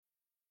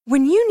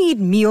When you need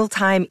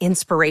mealtime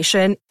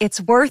inspiration,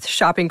 it's worth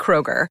shopping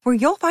Kroger, where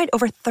you'll find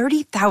over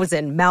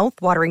 30,000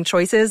 mouth-watering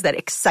choices that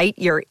excite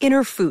your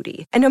inner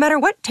foodie. And no matter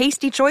what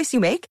tasty choice you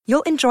make,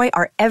 you'll enjoy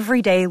our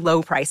everyday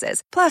low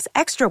prices, plus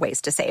extra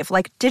ways to save,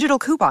 like digital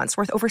coupons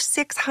worth over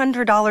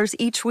 $600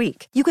 each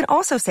week. You can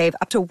also save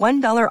up to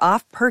 $1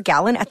 off per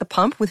gallon at the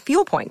pump with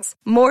fuel points.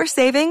 More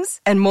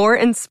savings and more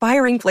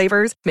inspiring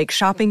flavors make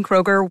shopping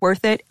Kroger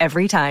worth it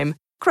every time.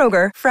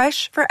 Kroger,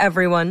 fresh for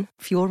everyone.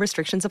 Fuel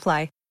restrictions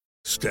apply.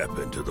 Step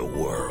into the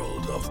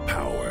world of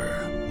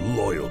power,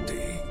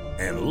 loyalty,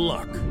 and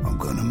luck. I'm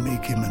gonna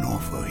make him an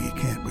offer he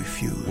can't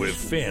refuse. With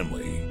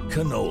family,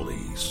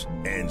 cannolis,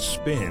 and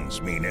spins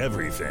mean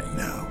everything.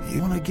 Now,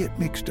 you wanna get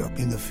mixed up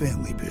in the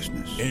family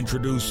business.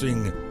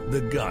 Introducing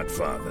The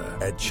Godfather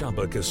at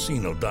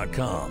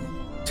ChumbaCasino.com.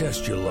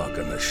 Test your luck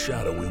in the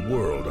shadowy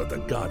world of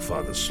The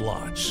Godfather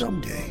slot.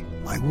 Someday,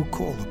 I will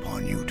call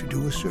upon you to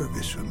do a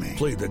service for me.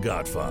 Play The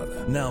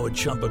Godfather, now at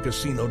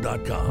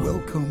ChumbaCasino.com.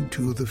 Welcome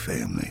to the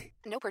family.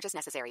 No purchase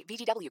necessary.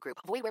 VGW Group.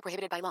 Void where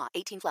prohibited by law.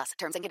 18+.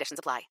 Terms and conditions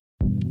apply.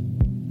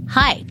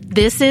 Hi,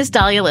 this is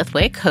Dahlia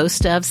Lithwick,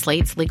 host of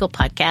Slate's legal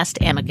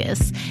podcast,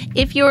 Amicus.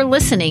 If you're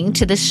listening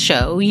to this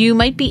show, you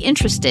might be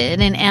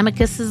interested in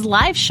Amicus's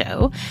live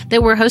show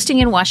that we're hosting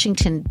in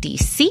Washington,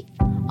 D.C.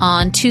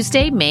 on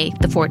Tuesday, May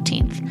the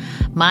 14th.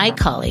 My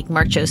colleague,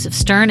 Mark Joseph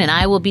Stern, and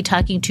I will be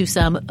talking to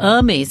some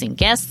amazing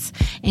guests,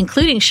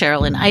 including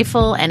Sherrilyn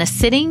Ifill and a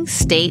sitting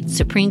state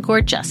Supreme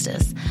Court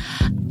justice,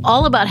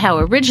 all about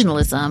how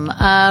originalism,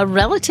 a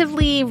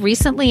relatively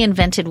recently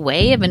invented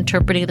way of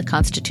interpreting the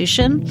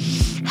Constitution,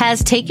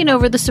 has taken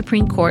over the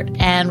Supreme Court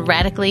and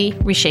radically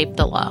reshaped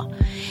the law.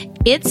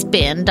 It's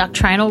been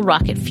doctrinal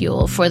rocket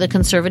fuel for the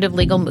conservative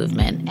legal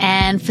movement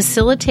and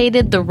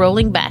facilitated the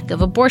rolling back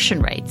of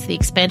abortion rights, the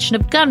expansion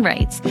of gun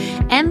rights,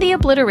 and the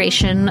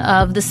obliteration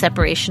of the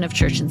separation of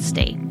church and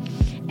state.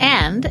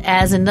 And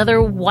as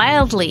another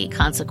wildly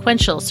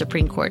consequential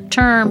Supreme Court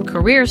term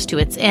careers to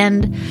its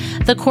end,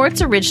 the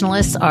court's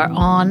originalists are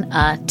on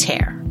a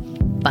tear.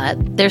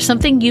 But there's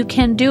something you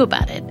can do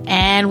about it,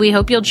 and we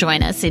hope you'll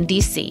join us in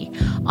D.C.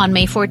 on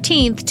May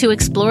 14th to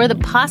explore the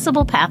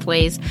possible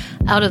pathways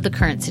out of the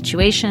current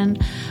situation.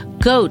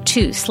 Go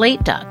to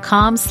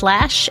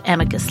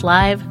slate.com/Amicus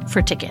Live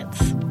for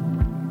tickets.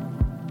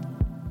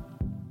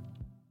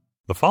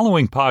 The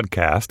following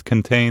podcast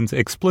contains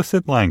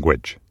explicit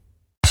language.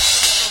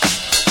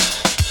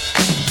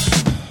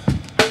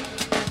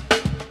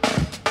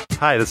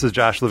 Hi, this is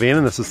Josh Levine,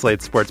 and this is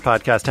Slate's sports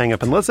podcast Hang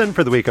Up and Listen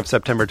for the week of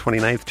September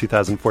 29th,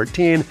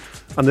 2014.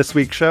 On this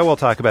week's show, we'll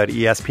talk about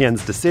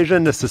ESPN's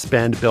decision to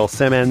suspend Bill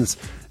Simmons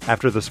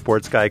after the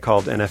sports guy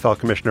called NFL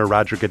Commissioner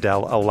Roger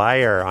Goodell a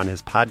liar on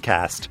his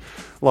podcast.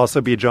 We'll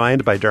also be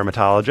joined by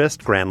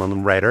dermatologist,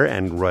 Grantland writer,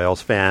 and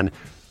Royals fan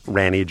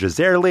Rani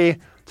Jazerli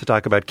to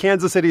talk about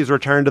Kansas City's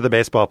return to the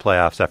baseball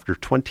playoffs after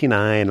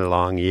 29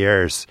 long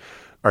years.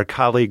 Our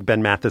colleague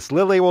Ben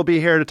Mathis-Lilly will be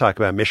here to talk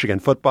about Michigan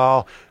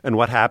football and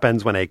what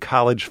happens when a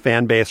college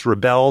fan base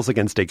rebels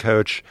against a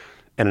coach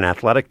and an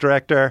athletic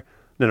director.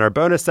 And in our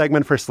bonus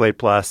segment for Slate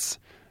Plus,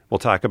 we'll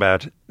talk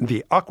about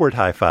the awkward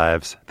high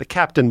fives, the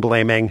captain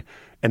blaming,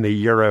 and the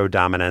Euro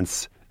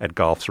dominance at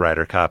golf's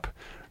Ryder Cup.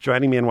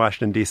 Joining me in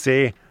Washington,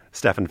 D.C.,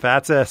 Stefan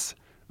Fatsis,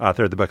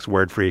 author of the books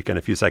Word Freak and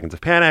A Few Seconds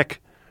of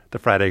Panic, the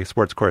Friday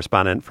sports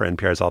correspondent for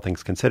NPR's All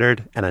Things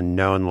Considered, and a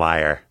known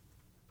liar.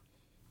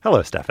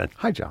 Hello, Stefan.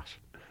 Hi, Josh.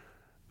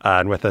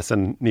 And with us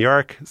in New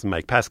York is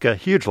Mike Pesca,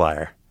 huge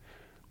liar,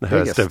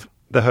 the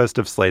host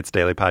of Slate's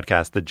daily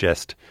podcast, The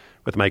Gist,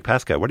 with Mike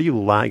Pesca. What are you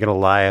going to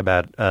lie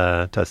about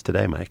to us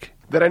today, Mike?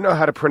 That I know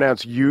how to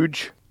pronounce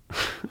huge.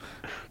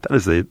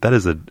 That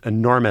is an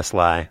enormous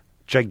lie,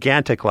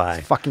 gigantic lie.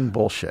 It's fucking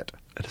bullshit.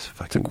 It is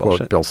fucking to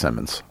bullshit. Quote Bill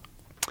Simmons.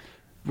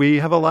 We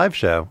have a live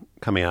show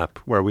coming up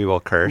where we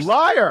will curse.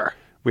 Liar!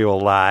 We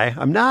will lie.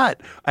 I'm not.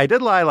 I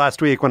did lie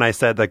last week when I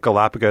said that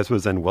Galapagos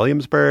was in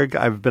Williamsburg.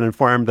 I've been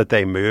informed that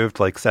they moved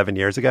like 7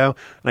 years ago.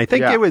 And I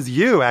think it was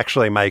you,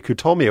 actually, Mike, who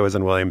told me it was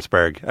in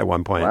Williamsburg at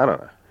one point. Well, I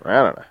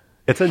don't know.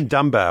 It's in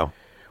Dumbo.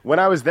 When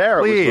I was there,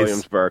 It was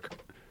Williamsburg.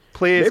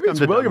 Please Maybe come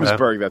it's to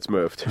Williamsburg Dumbo. That's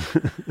moved.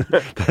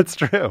 That's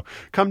true.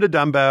 Come to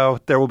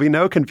Dumbo. There will be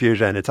no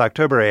confusion. It's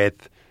October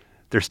 8th.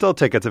 There's still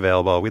tickets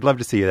available. We'd love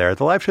to see you there.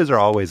 The live shows are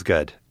always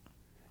good,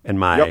 in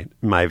my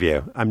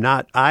view. I am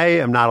not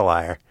a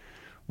liar.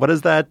 What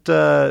is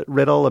that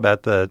riddle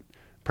about the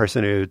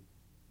person who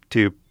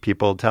two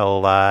people tell a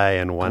lie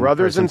and one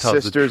brothers person and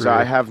tells sisters? the truth?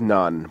 I have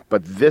none,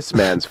 but this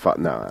man's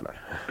no.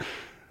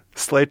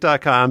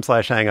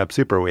 Slate.com/hangup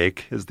Super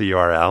Week is the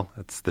URL.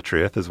 That's the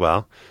truth as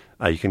well.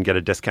 You can get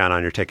a discount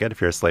on your ticket if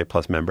you're a Slate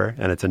Plus member,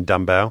 and it's in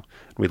Dumbo.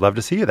 We'd love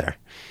to see you there.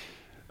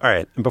 All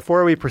right, and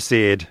before we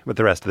proceed with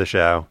the rest of the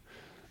show,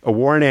 a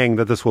warning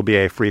that this will be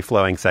a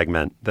free-flowing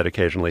segment that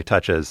occasionally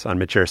touches on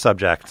mature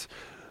subjects.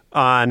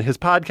 On his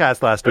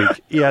podcast last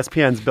week,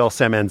 ESPN's Bill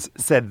Simmons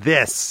said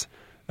this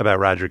about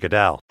Roger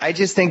Goodell. I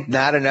just think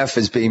not enough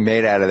is being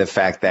made out of the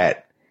fact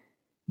that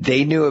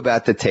they knew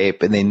about the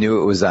tape and they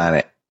knew it was on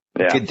it.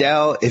 Yeah.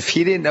 Goodell, if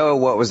he didn't know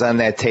what was on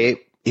that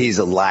tape, he's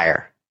a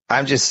liar.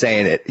 I'm just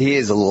saying it. He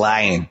is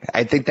lying.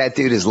 I think that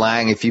dude is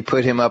lying. If you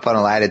put him up on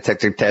a lie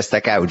detector test,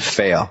 that guy would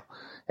fail.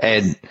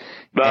 And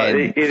for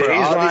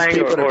all these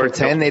people to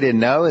pretend they didn't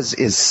know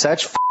is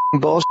such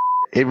bullshit.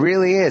 It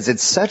really is.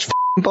 It's such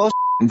bullshit.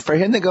 And for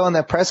him to go on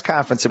that press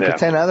conference and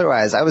pretend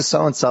otherwise, I was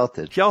so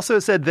insulted. He also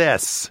said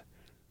this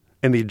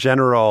in the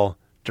general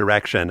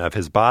direction of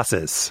his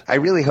bosses. I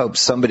really hope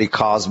somebody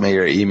calls me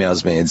or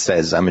emails me and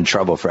says I'm in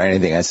trouble for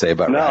anything I say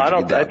about Roger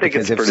I Goodell. think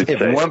it's pretty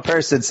safe. If one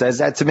person says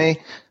that to me,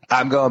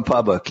 I'm going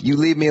public. You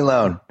leave me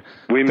alone.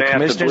 We may the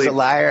commissioner's a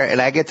liar,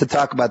 and I get to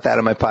talk about that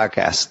on my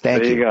podcast.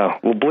 Thank you. There you go.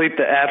 We'll bleep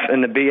the F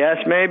and the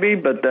BS maybe,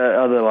 but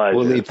otherwise.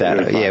 We'll bleep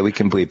that. Yeah, we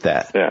can bleep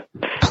that. Yeah.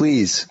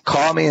 Please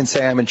call me and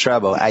say I'm in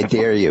trouble. I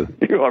dare you.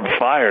 You are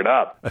fired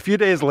up. A few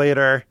days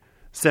later,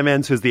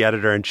 Simmons, who's the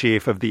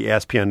editor-in-chief of the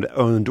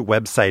ESPN-owned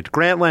website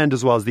Grantland,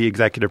 as well as the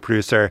executive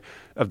producer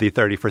of the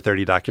 30 for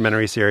 30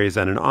 documentary series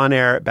and an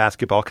on-air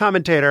basketball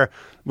commentator,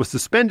 was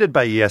suspended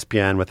by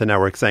ESPN, with the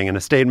network saying in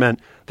a statement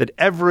that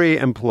every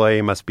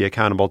employee must be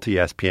accountable to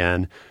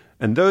ESPN,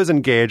 and those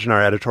engaged in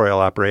our editorial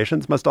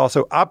operations must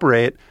also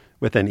operate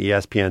within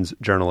ESPN's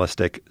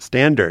journalistic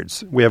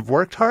standards. We have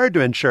worked hard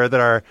to ensure that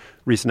our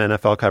recent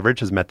NFL coverage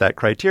has met that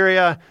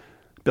criteria.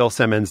 Bill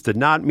Simmons did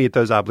not meet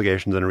those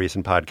obligations in a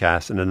recent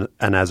podcast,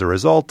 and as a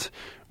result,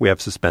 we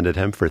have suspended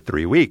him for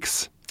 3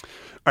 weeks.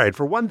 All right,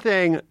 for one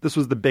thing, this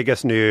was the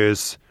biggest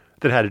news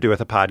that had to do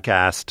with a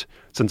podcast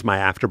since my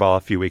Afterball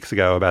a few weeks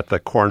ago about the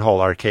cornhole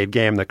arcade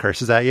game that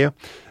curses at you.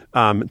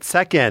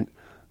 Second,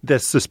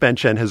 this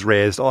suspension has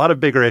raised a lot of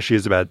bigger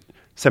issues about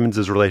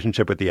Simmons'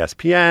 relationship with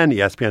ESPN,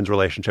 ESPN's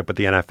relationship with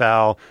the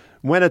NFL,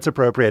 when it's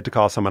appropriate to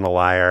call someone a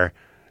liar,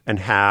 and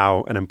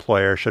how an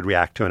employer should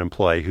react to an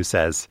employee who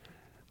says,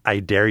 I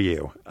dare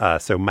you.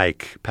 So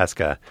Mike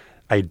Pesca,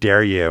 I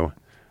dare you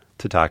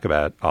to talk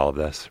about all of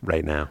this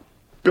right now.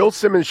 Bill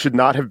Simmons should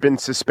not have been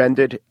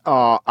suspended.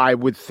 I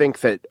would think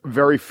that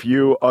very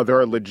few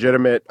other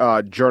legitimate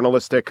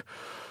journalistic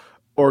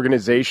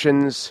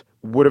organizations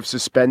would have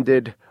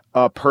suspended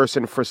a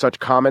person for such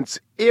comments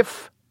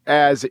if,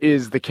 as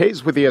is the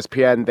case with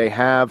ESPN, they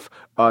have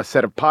a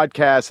set of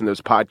podcasts, and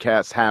those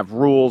podcasts have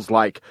rules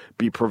like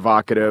be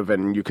provocative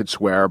and you could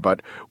swear,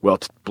 but we'll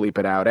bleep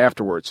it out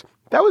afterwards.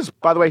 That was,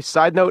 by the way,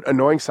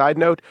 annoying side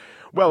note.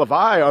 Well, if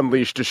I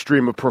unleashed a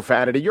stream of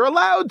profanity, you're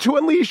allowed to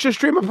unleash a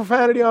stream of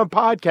profanity on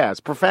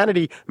podcasts.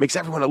 Profanity makes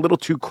everyone a little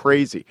too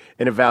crazy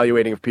in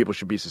evaluating if people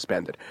should be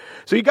suspended.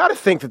 So you got to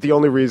think that the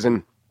only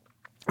reason,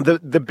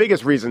 the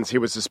biggest reasons he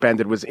was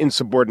suspended was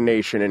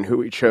insubordination and who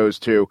he chose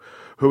to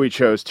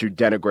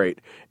denigrate.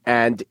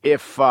 And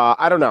if,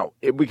 I don't know,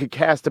 we could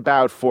cast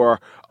about for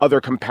other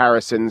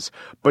comparisons,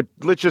 but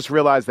let's just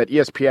realize that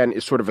ESPN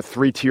is sort of a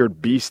three-tiered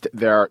beast.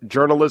 They're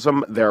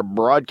journalism, they're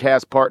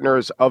broadcast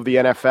partners of the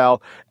NFL,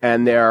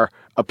 and they're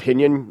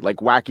opinion, like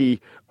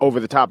wacky,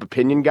 over-the-top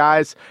opinion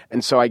guys.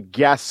 And so I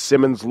guess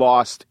Simmons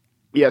lost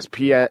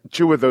ESPN,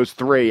 two of those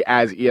three,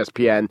 as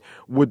ESPN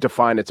would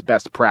define its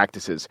best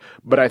practices.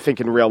 But I think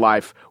in real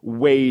life,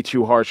 way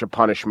too harsh a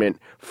punishment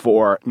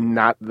for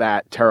not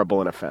that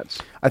terrible an offense.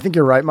 I think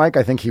you're right, Mike.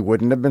 I think he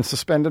wouldn't have been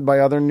suspended by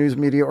other news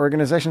media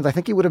organizations. I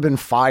think he would have been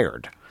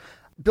fired.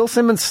 Bill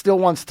Simmons still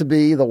wants to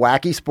be the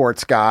wacky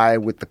sports guy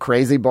with the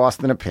crazy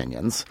Boston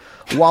opinions,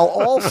 while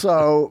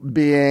also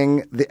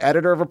being the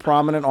editor of a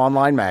prominent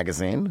online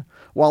magazine,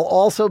 while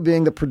also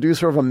being the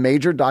producer of a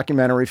major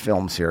documentary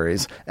film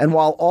series, and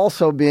while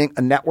also being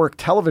a network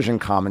television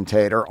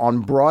commentator on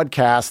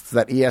broadcasts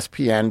that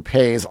ESPN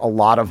pays a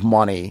lot of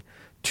money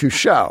to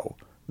show,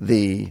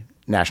 the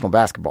National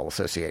Basketball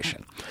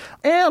Association.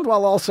 And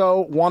while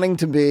also wanting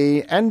to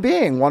be and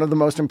being one of the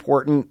most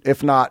important,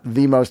 if not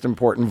the most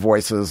important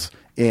voices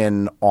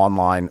in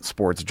online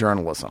sports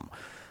journalism.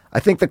 I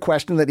think the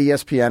question that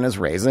ESPN is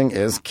raising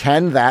is,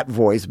 can that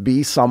voice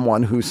be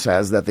someone who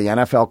says that the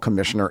NFL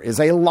commissioner is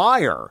a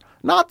liar?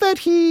 Not that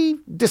he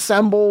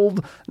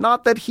dissembled,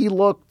 not that he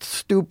looked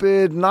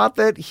stupid, not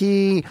that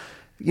he,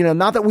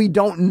 not that we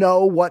don't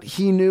know what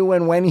he knew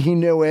and when he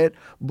knew it,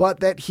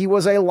 but that he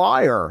was a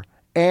liar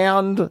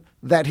and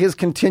that his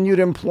continued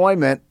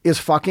employment is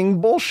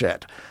fucking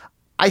bullshit.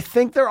 I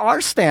think there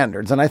are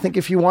standards, and I think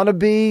if you want to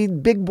be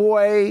big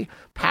boy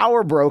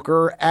power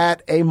broker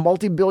at a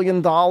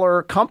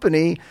multi-billion-dollar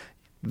company,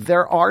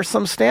 there are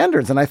some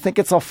standards. And I think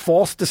it's a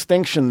false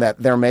distinction that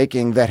they're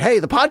making that, hey,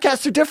 the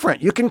podcasts are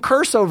different. You can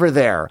curse over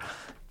there.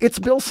 It's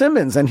Bill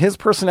Simmons, and his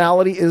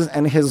personality is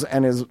and his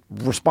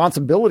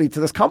responsibility to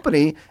this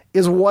company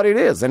is what it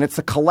is. And it's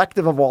a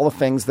collective of all the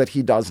things that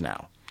he does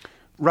now.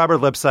 Robert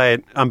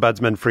Lipsyte,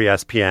 ombudsman for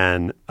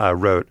ESPN,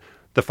 wrote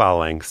the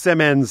following.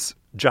 Simmons,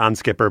 John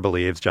Skipper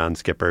believes, John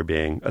Skipper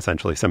being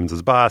essentially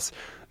Simmons' boss,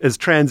 is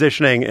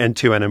transitioning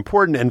into an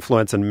important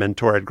influence and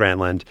mentor at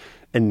Grantland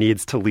and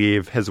needs to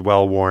leave his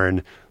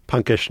well-worn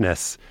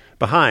punkishness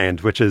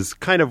behind, which is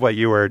kind of what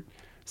you were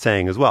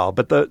saying as well.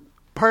 But the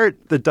part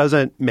that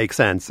doesn't make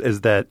sense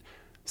is that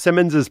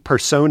Simmons'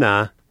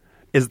 persona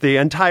is the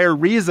entire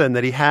reason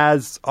that he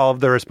has all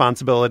of the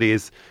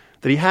responsibilities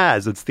that he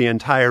has. It's the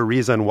entire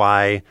reason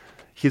why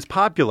he's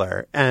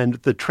popular. And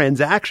the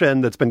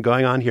transaction that's been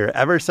going on here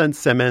ever since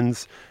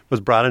Simmons was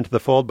brought into the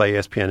fold by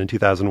ESPN in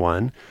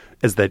 2001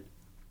 is that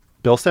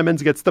Bill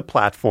Simmons gets the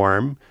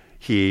platform.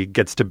 He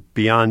gets to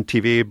be on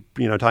TV,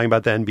 talking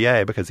about the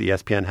NBA because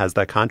ESPN has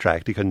that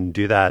contract. He couldn't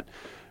do that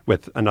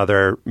with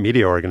another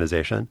media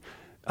organization.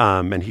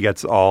 And he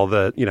gets all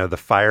the, the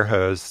fire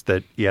hose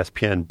that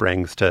ESPN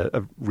brings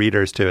to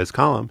readers to his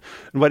column.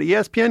 And what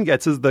ESPN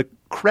gets is the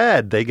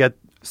cred. They get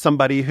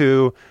somebody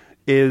who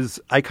is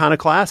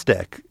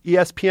iconoclastic.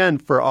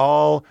 ESPN, for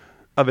all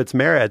of its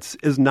merits,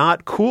 is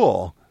not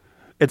cool.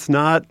 It's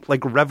not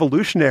like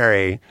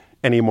revolutionary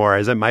anymore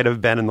as it might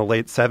have been in the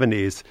late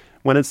 70s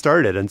when it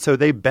started. And so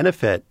they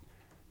benefit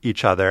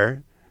each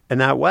other in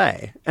that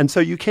way. And so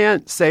you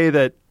can't say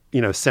that,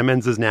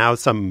 Simmons is now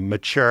some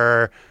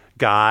mature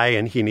guy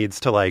and he needs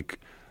to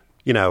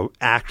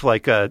act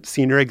like a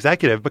senior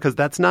executive, because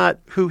that's not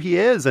who he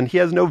is. And he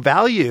has no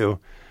value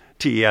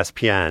to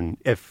ESPN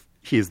if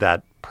he's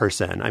that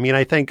person. I mean,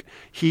 I think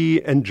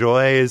he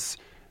enjoys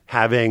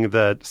having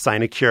the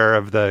sinecure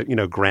of the,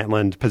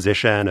 Grantland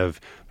position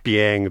of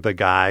being the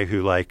guy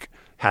who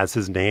has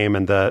his name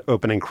in the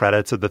opening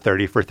credits of the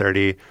 30 for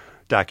 30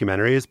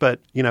 documentaries. But,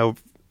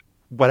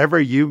 whatever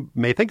you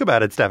may think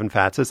about it, Stefan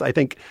Fatsis, I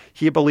think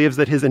he believes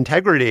that his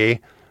integrity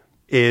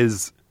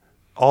is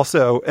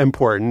also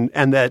important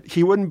and that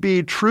he wouldn't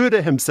be true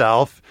to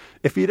himself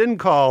if he didn't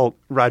call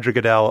Roger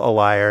Goodell a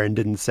liar and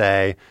didn't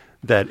say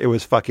that it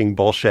was fucking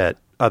bullshit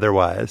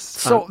otherwise.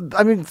 So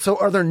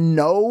are there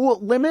no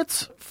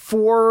limits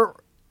for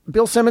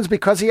Bill Simmons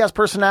because he has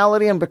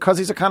personality and because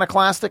he's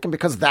iconoclastic and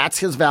because that's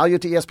his value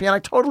to ESPN? I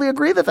totally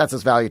agree that that's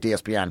his value to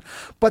ESPN.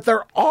 But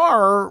there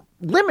are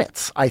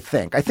limits, I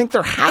think. I think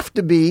there have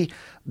to be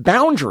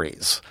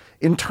boundaries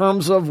in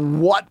terms of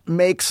what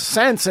makes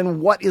sense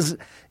and what is,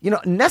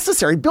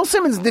 necessary. Bill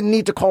Simmons didn't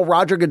need to call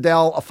Roger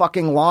Goodell a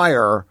fucking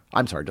liar.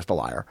 I'm sorry, just a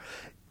liar,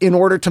 in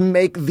order to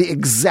make the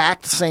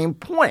exact same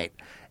point.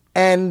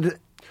 And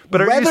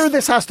whether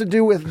this has to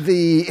do with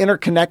the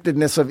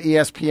interconnectedness of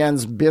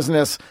ESPN's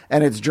business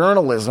and its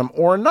journalism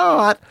or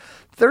not,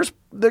 there's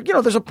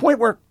a point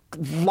where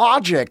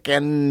logic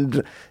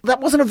and that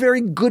wasn't a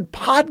very good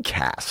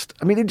podcast.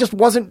 I mean, it just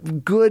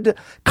wasn't good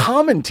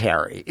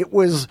commentary. It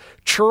was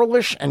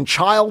churlish and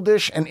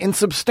childish and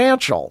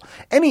insubstantial.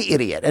 Any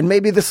idiot, and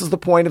maybe this is the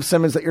point of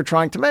Simmons that you're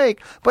trying to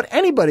make, but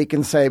anybody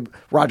can say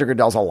Roger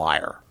Goodell's a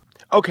liar.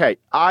 Okay,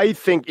 I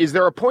think, is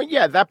there a point?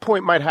 Yeah, that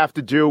point might have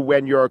to do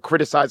when you're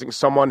criticizing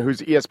someone whose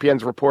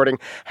ESPN's reporting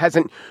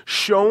hasn't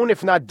shown,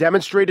 if not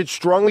demonstrated,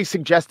 strongly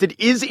suggested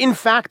is in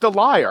fact a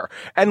liar.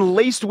 And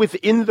laced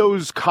within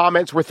those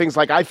comments were things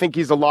like, I think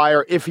he's a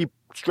liar if he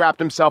strapped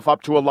himself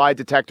up to a lie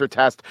detector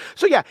test.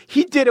 So yeah,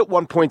 he did at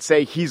one point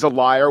say he's a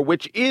liar,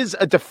 which is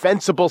a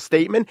defensible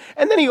statement.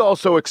 And then he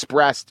also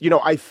expressed,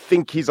 I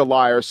think he's a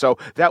liar. So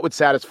that would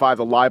satisfy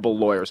the libel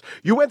lawyers.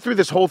 You went through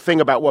this whole thing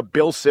about what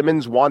Bill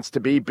Simmons wants to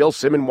be. Bill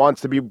Simmons wants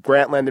to be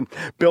Grantland and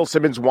Bill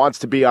Simmons wants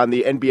to be on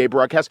the NBA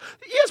broadcast.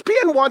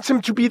 ESPN wants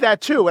him to be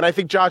that too. And I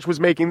think Josh was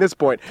making this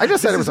point. I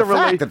just said it was a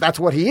fact that that's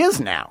what he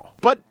is now.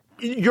 But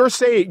you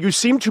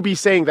seem to be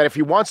saying that if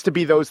he wants to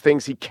be those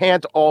things, he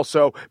can't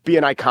also be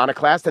an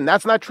iconoclast, and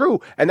that's not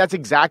true. And that's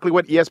exactly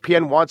what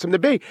ESPN wants him to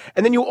be.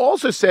 And then you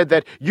also said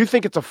that you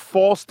think it's a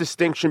false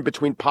distinction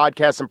between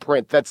podcasts and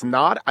print. That's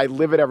not. I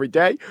live it every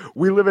day.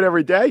 We live it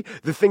every day.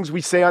 The things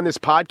we say on this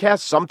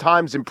podcast,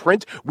 sometimes in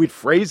print, we'd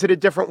phrase it a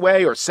different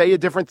way or say a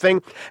different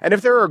thing. And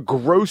if there are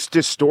gross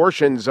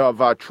distortions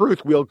of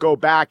truth, we'll go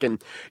back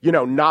and,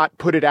 not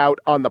put it out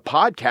on the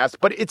podcast,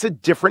 but it's a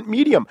different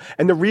medium.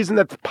 And the reason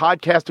that the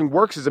podcasting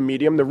works as a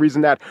medium, the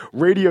reason that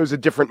radio is a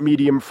different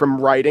medium from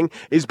writing,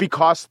 is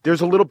because there's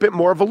a little bit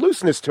more of a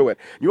looseness to it.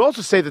 You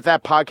also say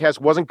that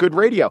podcast wasn't good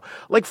radio.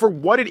 Like for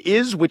what it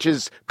is, which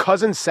is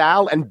Cousin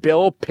Sal and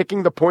Bill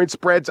picking the point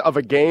spreads of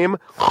a game.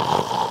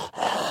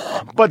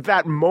 But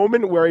that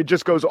moment where he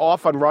just goes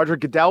off on Roger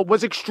Goodell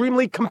was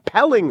extremely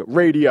compelling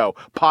radio,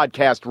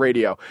 podcast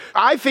radio.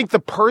 I think the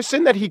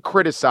person that he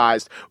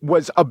criticized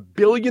was a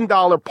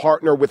billion-dollar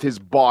partner with his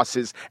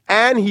bosses,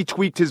 and he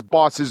tweaked his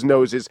bosses'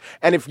 noses.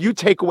 And if you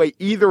take away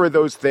either of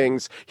those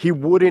things, he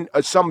wouldn't,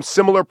 some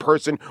similar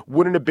person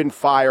wouldn't have been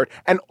fired.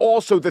 And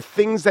also the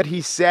things that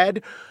he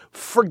said,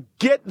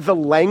 forget the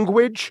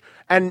language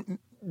and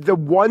the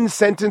one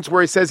sentence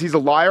where he says he's a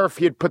liar. If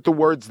he had put the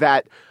words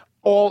that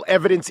all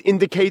evidence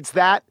indicates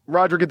that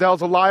Roger Goodell's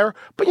a liar.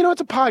 But,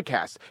 it's a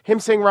podcast. Him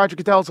saying Roger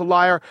Goodell's a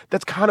liar,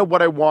 that's kind of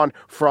what I want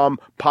from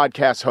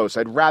podcast hosts.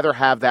 I'd rather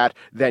have that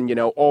than,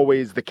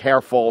 always the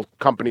careful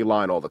company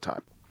line all the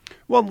time.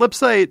 Well,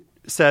 Lipsyte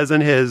says in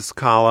his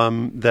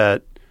column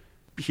that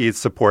he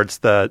supports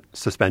the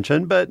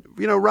suspension. But,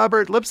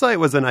 Robert Lipsyte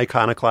was an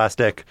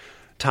iconoclastic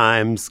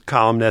Times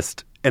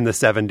columnist in the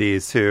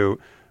 70s who,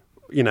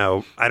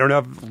 I don't know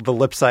if the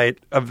Lipsyte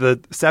of the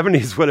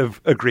 70s would have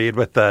agreed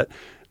with the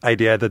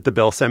idea that the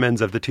Bill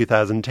Simmons of the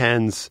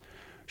 2010s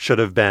should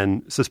have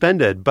been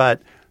suspended.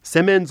 But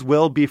Simmons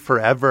will be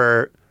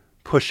forever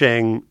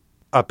pushing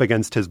up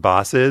against his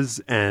bosses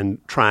and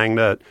trying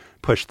to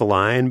push the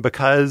line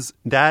because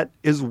that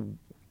is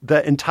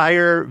the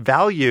entire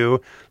value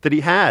that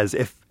he has.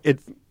 If it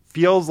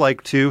feels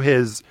like to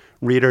his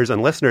readers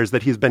and listeners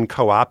that he's been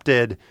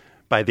co-opted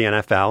by the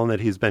NFL and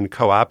that he's been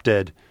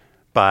co-opted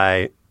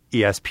by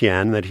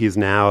ESPN, that he's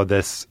now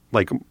this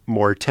like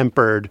more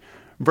tempered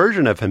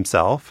version of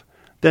himself,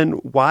 then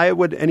why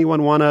would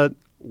anyone want to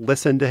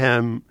listen to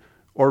him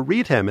or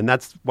read him? And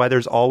that's why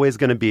there's always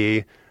going to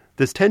be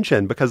this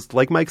tension, because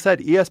like Mike said,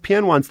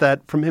 ESPN wants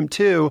that from him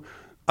too,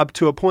 up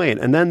to a point.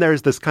 And then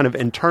there's this kind of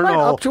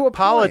internal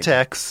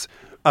politics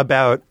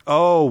about,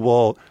 oh,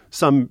 well,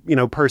 some,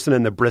 person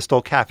in the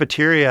Bristol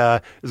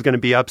cafeteria is going to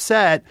be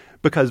upset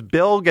because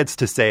Bill gets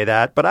to say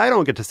that, but I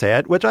don't get to say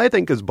it, which I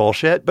think is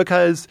bullshit,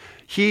 because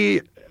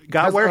he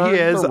got where he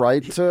is.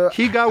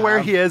 He got where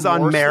he is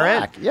on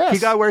merit. Yes. He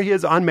got where he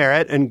is on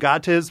merit and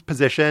got to his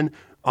position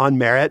on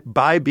merit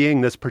by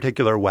being this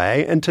particular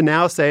way. And to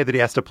now say that he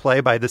has to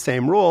play by the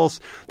same rules,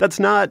 that's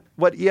not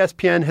what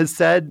ESPN has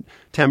said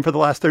to him for the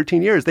last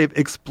 13 years. They've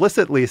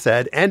explicitly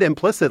said and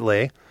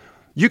implicitly,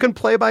 you can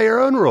play by your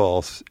own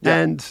rules. Yeah.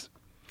 And,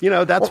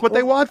 that's what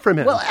they want from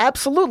him. Well,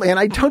 absolutely. And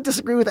I don't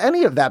disagree with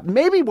any of that.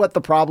 Maybe what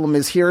the problem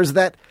is here is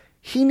that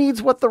he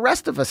needs what the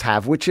rest of us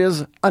have, which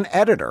is an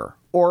editor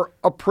or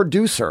a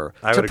producer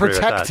to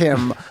protect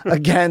him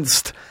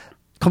against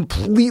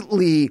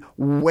completely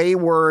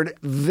wayward,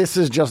 this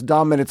is just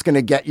dumb and it's going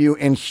to get you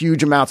in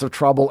huge amounts of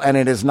trouble and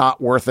it is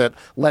not worth it.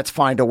 Let's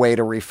find a way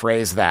to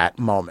rephrase that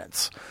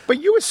moments.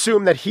 But you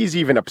assume that he's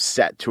even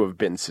upset to have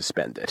been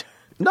suspended.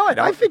 No, I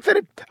don't. I think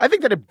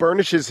that it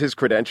burnishes his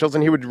credentials,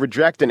 and he would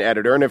reject an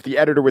editor. And if the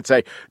editor would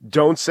say,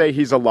 "Don't say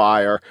he's a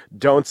liar.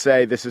 Don't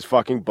say this is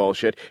fucking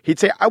bullshit," he'd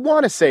say, "I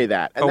want to say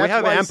that." And we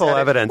have ample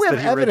evidence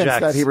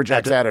that he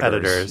rejects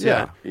editors.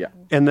 Yeah.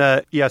 In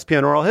the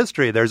ESPN oral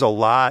history, there's a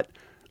lot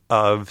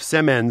of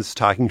Simmons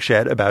talking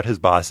shit about his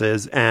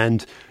bosses,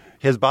 and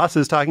his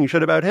bosses talking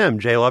shit about him.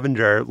 Jay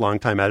Lovinger,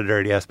 longtime editor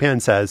at ESPN,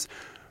 says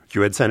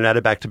you would send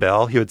it back to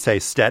Bill. He would say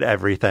 "stet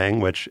everything,"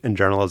 which in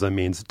journalism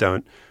means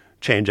don't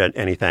change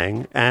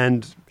anything.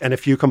 And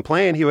if you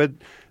complain, he would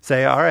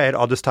say, all right,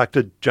 I'll just talk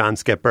to John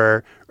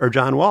Skipper or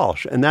John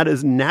Walsh. And that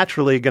is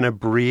naturally going to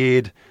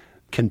breed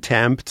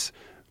contempt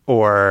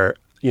or,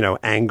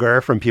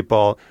 anger from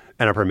people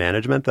in upper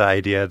management, the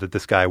idea that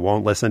this guy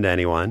won't listen to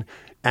anyone.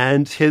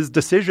 And his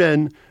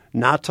decision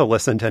not to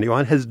listen to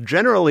anyone has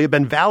generally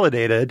been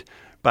validated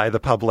by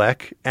the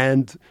public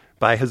and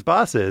by his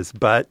bosses.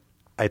 But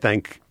I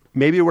think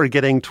maybe we're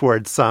getting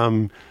towards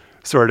some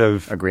sort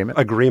of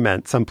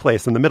agreement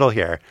someplace in the middle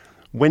here.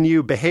 When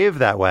you behave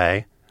that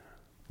way,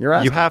 you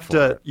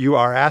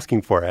are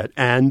asking for it.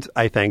 And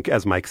I think,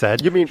 as Mike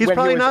said, you mean he's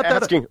probably not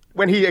asking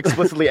when he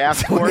explicitly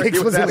asked for it. He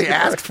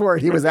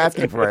was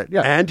asking for it.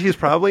 Yeah. And he's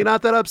probably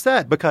not that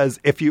upset, because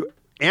if you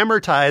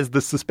amortize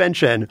the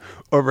suspension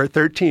over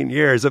 13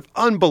 years of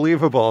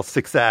unbelievable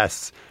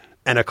success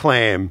and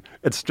acclaim,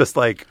 it's just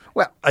like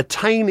a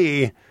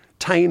tiny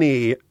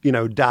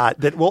dot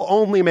that will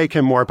only make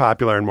him more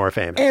popular and more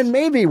famous. And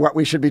maybe what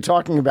we should be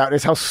talking about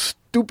is how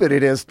stupid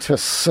it is to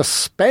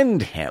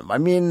suspend him. I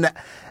mean,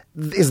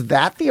 is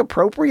that the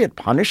appropriate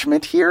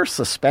punishment here?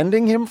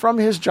 Suspending him from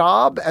his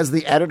job as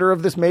the editor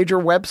of this major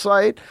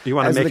website? You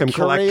want to make him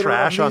collect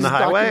trash on the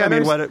highway? I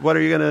mean, what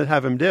are you going to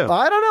have him do?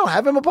 I don't know.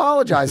 Have him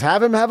apologize.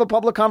 Have him have a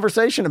public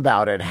conversation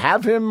about it.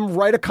 Have him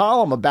write a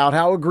column about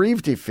how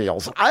aggrieved he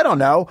feels. I don't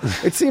know.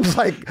 It seems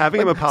like having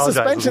him apologize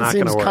suspension is not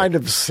seems work. kind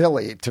of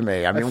silly to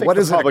me. I mean, think what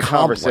does it accomplish? The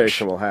public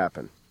conversation will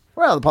happen.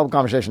 Well, the public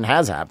conversation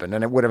has happened,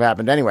 and it would have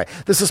happened anyway.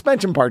 The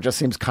suspension part just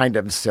seems kind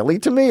of silly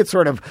to me. It's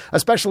sort of,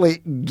 especially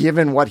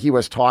given what he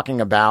was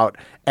talking about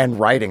and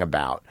writing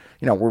about.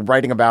 We're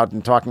writing about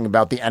and talking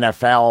about the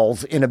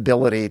NFL's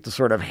inability to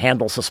sort of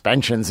handle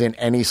suspensions in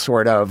any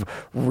sort of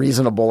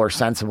reasonable or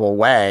sensible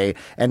way.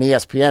 And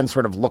ESPN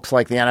sort of looks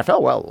like the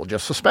NFL. Well, we'll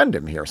just suspend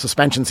him here.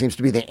 Suspension seems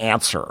to be the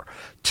answer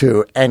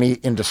to any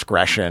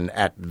indiscretion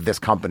at this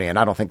company. And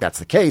I don't think that's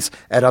the case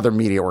at other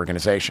media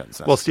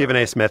organizations. Well, Stephen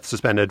A. Smith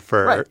suspended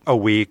for a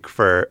week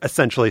for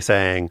essentially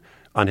saying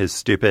on his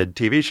stupid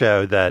TV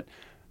show that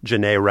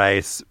Janae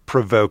Rice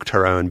provoked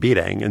her own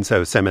beating. And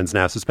so Simmons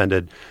now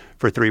suspended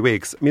for 3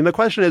 weeks. I mean, the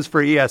question is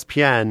for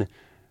ESPN,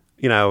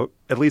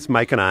 at least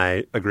Mike and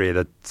I agree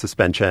that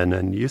suspension,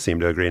 and you seem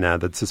to agree now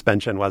that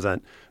suspension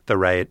wasn't the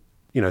right,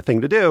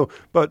 thing to do.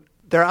 But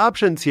their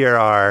options here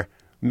are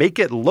make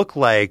it look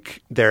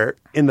like they're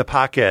in the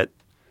pocket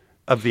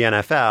of the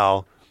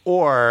NFL,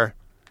 or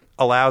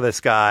allow this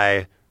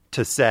guy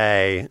to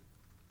say,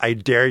 I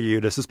dare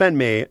you to suspend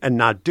me, and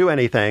not do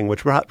anything,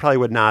 which probably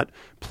would not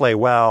play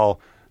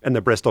well in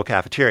the Bristol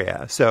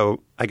cafeteria.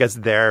 So I guess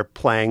they're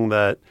playing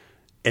the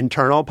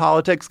internal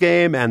politics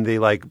game and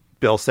the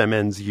Bill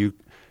Simmons, you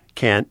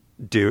can't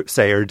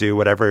say or do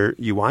whatever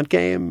you want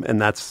game.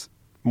 And that's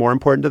more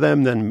important to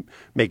them than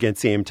making it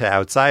seem to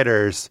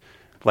outsiders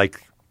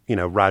like,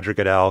 Roger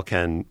Goodell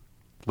can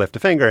lift a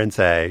finger and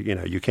say,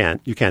 you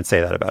can't say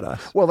that about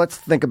us. Well, let's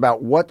think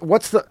about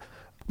what's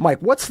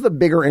the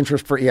bigger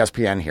interest for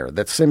ESPN here?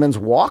 That Simmons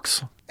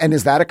walks? And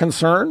is that a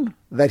concern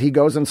that he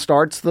goes and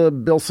starts the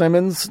Bill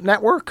Simmons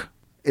network?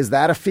 Is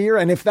that a fear?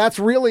 And if that's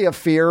really a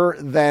fear,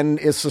 then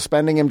is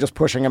suspending him just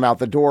pushing him out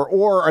the door?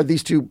 Or are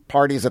these two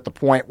parties at the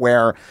point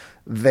where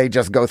they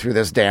just go through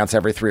this dance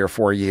every 3 or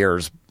 4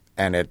 years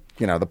and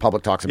the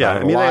public talks about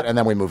it a lot and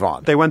then we move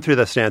on? They went through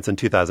this dance in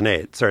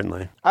 2008,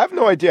 certainly. I have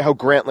no idea how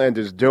Grantland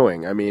is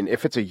doing. I mean,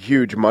 if it's a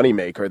huge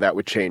moneymaker, that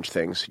would change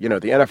things. The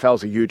NFL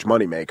is a huge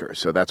moneymaker,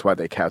 so that's why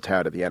they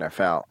kowtow to the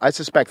NFL. I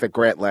suspect that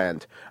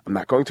Grantland, I'm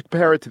not going to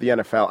compare it to the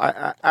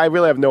NFL. I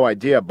really have no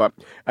idea, but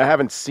I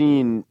haven't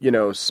seen,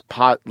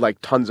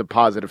 tons of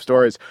positive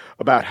stories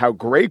about how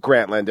great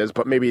Grantland is,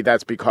 but maybe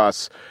that's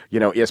because,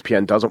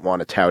 ESPN doesn't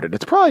want to tout it.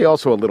 It's probably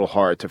also a little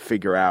hard to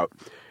figure out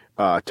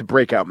to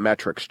break out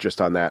metrics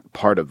just on that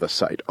part of the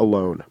site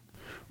alone.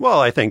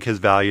 Well, I think his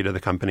value to the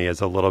company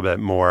is a little bit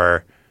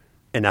more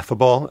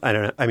ineffable.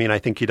 I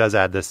think he does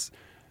add this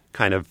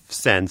kind of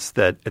sense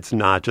that it's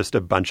not just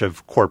a bunch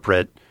of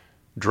corporate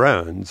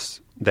drones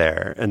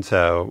there. And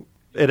so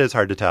it is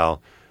hard to tell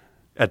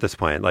at this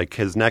point. Like,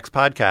 his next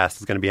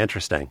podcast is going to be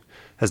interesting.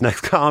 His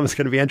next column is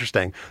going to be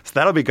interesting. So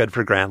that'll be good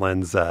for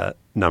Grantland's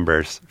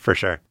numbers for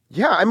sure.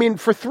 Yeah, I mean,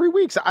 for 3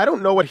 weeks, I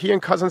don't know what he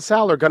and Cousin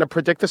Sal are going to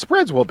predict the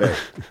spreads will be.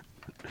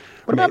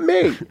 What about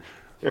me?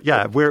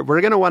 Yeah, we're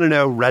going to want to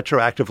know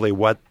retroactively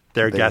what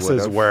their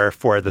guesses were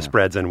for the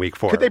spreads in week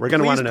 4. Could they we're going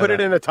to want to know put it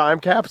in a time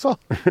capsule?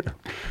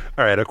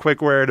 All right, a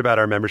quick word about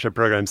our membership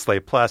program,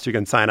 Slate Plus. You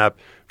can sign up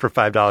for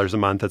 $5 a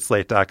month at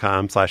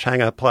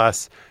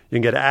slate.com/hangup+. You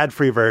can get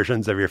ad-free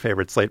versions of your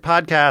favorite Slate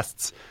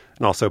podcasts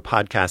and also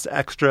podcast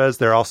extras.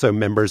 There are also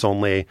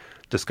members-only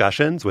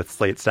discussions with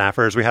Slate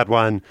staffers. We had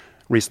one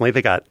recently.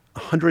 They got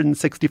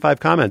 165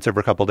 comments over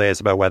a couple days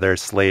about whether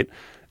Slate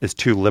is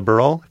too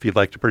liberal. If you'd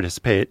like to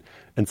participate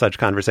in such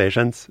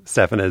conversations,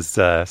 Stefan is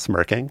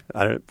smirking.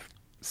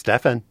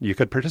 Stefan, you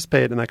could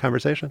participate in that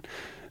conversation.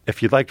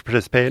 If you'd like to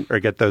participate or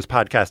get those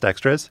podcast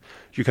extras,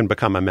 you can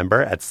become a member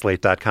at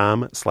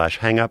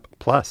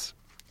slate.com/hangup+.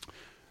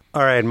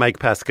 All right, Mike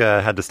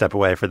Pesca had to step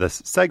away for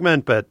this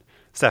segment, but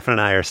Stefan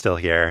and I are still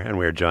here, and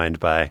we're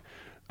joined by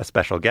a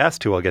special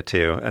guest who we'll get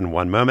to in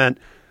one moment.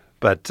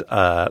 But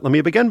let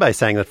me begin by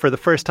saying that for the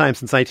first time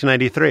since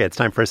 1993, it's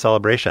time for a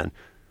celebration.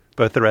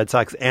 Both the Red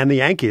Sox and the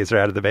Yankees are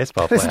out of the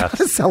baseball playoffs. It's not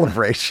a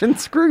celebration.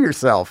 Screw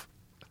yourself.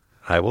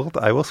 I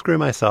will screw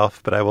myself,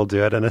 but I will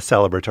do it in a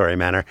celebratory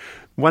manner.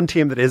 One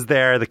team that is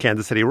there, the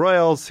Kansas City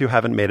Royals, who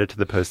haven't made it to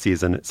the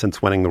postseason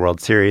since winning the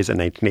World Series in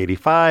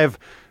 1985,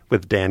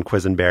 with Dan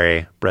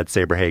Quisenberry, Brett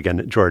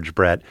Saberhagen, George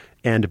Brett,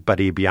 and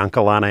Buddy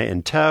Biancalana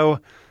in tow.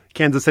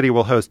 Kansas City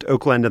will host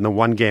Oakland in the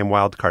one-game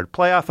wildcard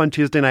playoff on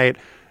Tuesday night,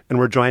 and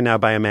we're joined now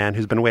by a man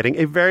who's been waiting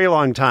a very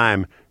long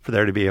time for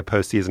there to be a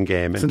postseason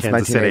game in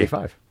Kansas City. Since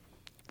 1985.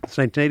 Since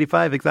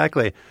 1985,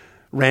 exactly.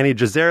 Randy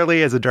Giserli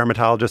is a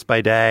dermatologist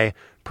by day,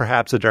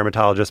 perhaps a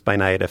dermatologist by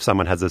night if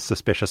someone has a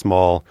suspicious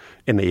mole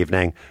in the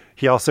evening.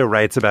 He also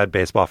writes about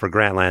baseball for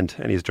Grantland,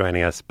 and he's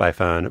joining us by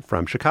phone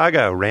from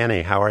Chicago.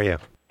 Randy, how are you?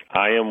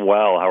 I am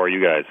well. How are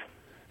you guys?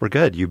 We're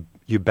good. You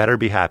better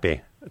be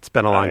happy. It's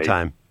been a long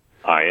time.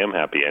 I am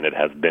happy, and it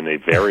has been a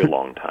very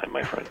long time,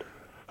 my friend.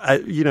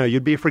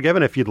 You'd be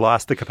forgiven if you'd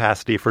lost the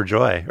capacity for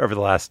joy over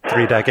the last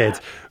 3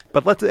 decades.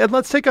 But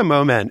let's take a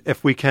moment,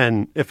 if we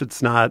can, if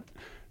it's not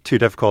too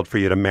difficult for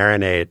you to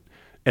marinate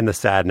in the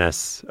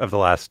sadness of the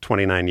last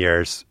 29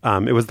 years.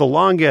 It was the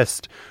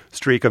longest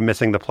streak of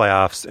missing the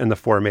playoffs in the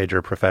 4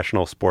 major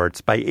professional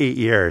sports by 8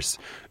 years.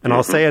 And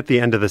I'll say at the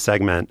end of the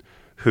segment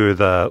who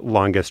the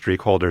longest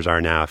streak holders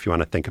are now, if you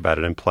want to think about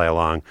it and play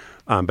along.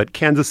 But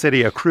Kansas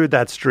City accrued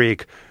that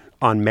streak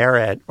on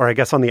merit, or I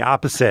guess on the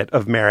opposite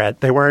of merit.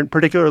 They weren't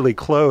particularly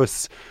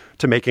close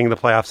to making the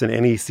playoffs in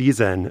any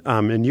season.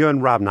 And you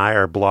and Rob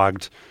Nair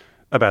blogged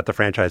about the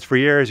franchise for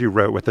years. You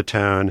wrote with a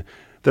tone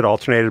that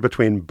alternated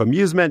between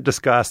bemusement,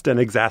 disgust, and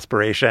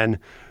exasperation.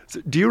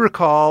 So do you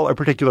recall a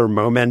particular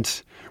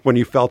moment when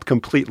you felt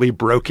completely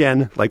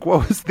broken? Like,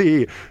 what was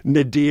the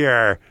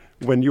nadir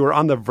when you were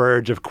on the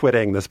verge of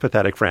quitting this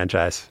pathetic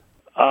franchise?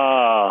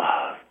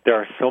 There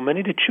are so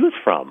many to choose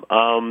from.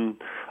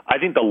 I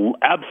think the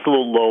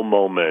absolute low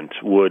moment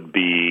would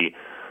be,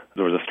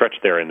 there was a stretch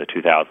there in the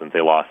 2000s.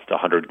 They lost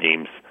 100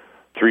 games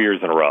 3 years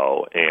in a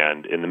row,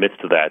 and in the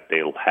midst of that,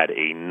 they had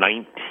a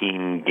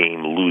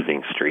 19-game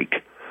losing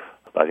streak.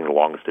 I think the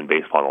longest in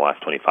baseball in the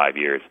last 25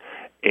 years.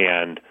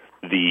 And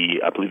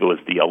I believe it was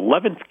the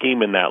 11th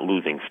game in that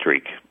losing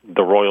streak.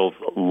 The Royals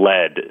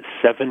led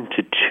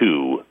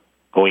 7-2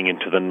 going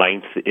into the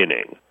 9th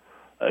inning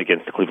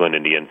against the Cleveland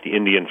Indians. The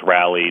Indians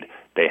rallied.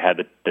 They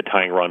had the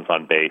tying runs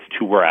on base.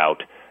 2 were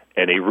out,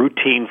 and a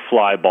routine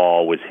fly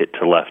ball was hit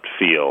to left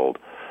field,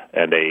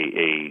 and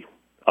a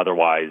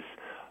otherwise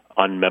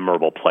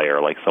unmemorable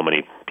player, like so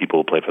many people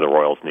who played for the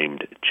Royals,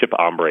 named Chip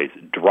Ombres,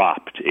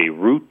 dropped a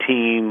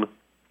routine,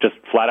 just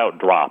flat out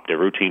dropped a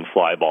routine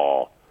fly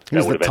ball. He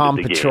was the Tom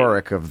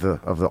Paciorek of the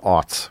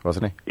aughts,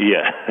 wasn't he?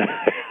 Yeah,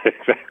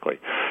 exactly.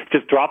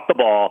 Just dropped the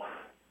ball.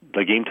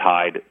 The game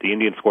tied. The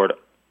Indians scored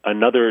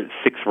another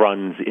 6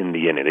 runs in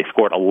the inning. They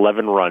scored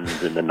 11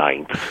 runs in the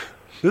 9th.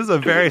 This is a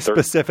very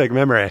specific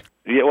memory.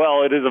 Yeah,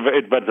 well, it is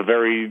but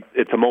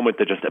it's a moment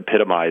that just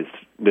epitomized,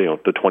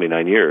 the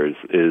 29 years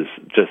is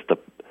just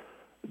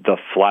the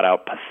flat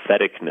out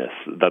patheticness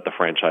that the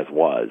franchise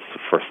was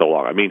for so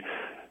long. I mean,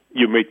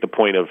 you make the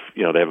point of,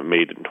 they haven't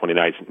made it in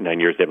 29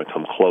 years, they haven't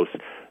come close.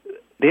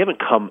 They haven't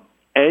come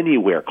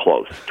anywhere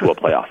close to a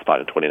playoff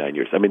spot in 29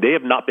 years. I mean, they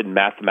have not been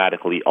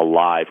mathematically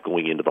alive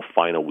going into the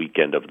final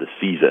weekend of the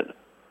season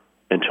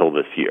until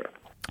this year.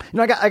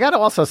 I got to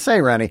also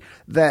say, Rennie,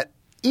 that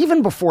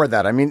even before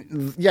that, I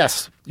mean,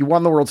 yes, you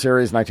won the World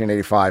Series in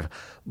 1985,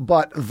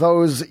 but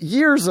those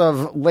years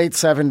of late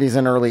 70s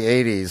and early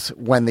 80s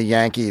when the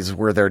Yankees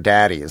were their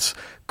daddies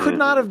could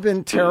not have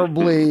been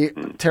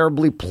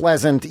terribly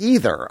pleasant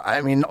either.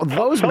 I mean,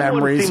 those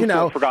memories, Someone seems to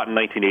have forgotten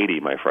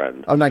 1980, my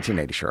friend. Oh,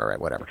 1980, sure, all right,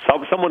 whatever.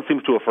 Someone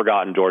seems to have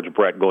forgotten George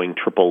Brett going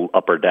triple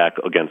upper deck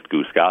against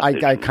Goose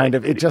Gossage. I kind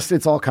of,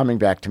 it's all coming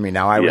back to me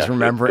now. I was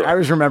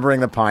remembering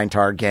the Pine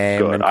Tar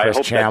game and Chris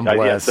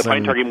Chambliss. The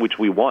Pine Tar game, which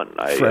we won.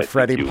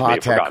 Freddie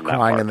Patek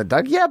crying in the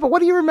dugout. Yeah, but what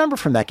do you remember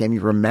from that game?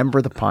 You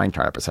remember the Pine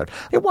Tar episode.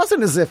 It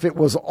wasn't as if it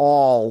was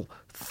all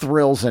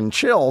thrills and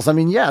chills. I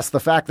mean, yes, the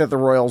fact that the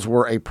Royals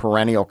were a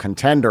perennial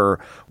contender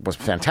was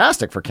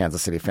fantastic for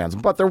Kansas City fans,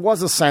 but there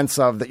was a sense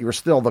of that you were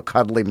still the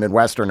cuddly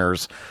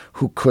Midwesterners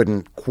who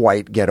couldn't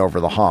quite get over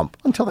the hump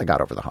until they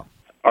got over the hump.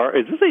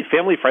 Is this a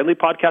family-friendly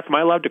podcast? Am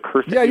I allowed to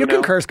curse? Yeah, you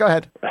can curse. Go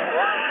ahead.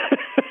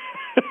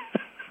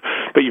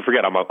 But you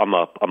forget, I'm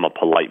a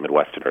polite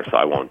Midwesterner, so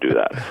I won't do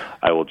that.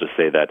 I will just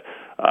say that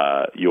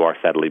you are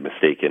sadly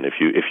mistaken if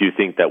you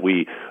think that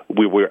we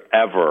were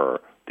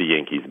ever the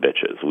Yankees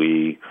bitches.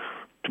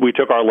 We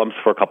took our lumps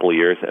for a couple of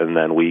years, and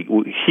then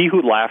he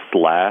who laughs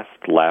last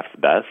laughs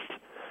best.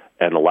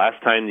 And the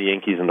last time the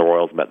Yankees and the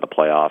Royals met in the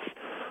playoffs,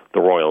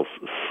 the Royals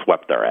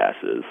swept their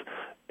asses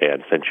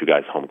and sent you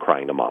guys home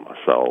crying to mama.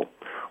 So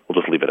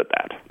we'll just leave it at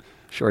that.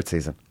 Short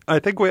season. I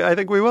think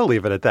we will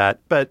leave it at that.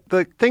 But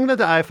the thing that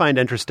I find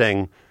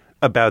interesting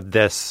about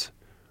this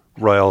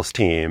Royals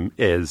team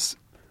is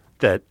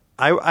that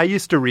I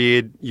used to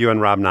read you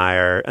and Rob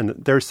Neyer, and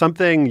there's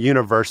something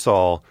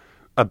universal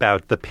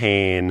about the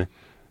pain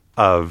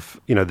of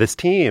this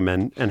team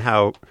and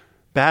how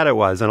bad it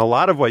was. And a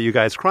lot of what you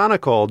guys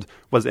chronicled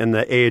was in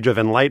the age of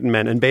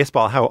enlightenment in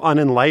baseball, how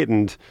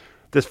unenlightened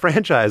this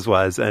franchise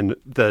was and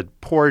the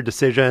poor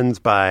decisions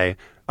by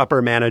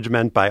upper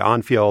management, by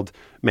on-field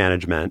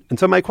management. And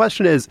so my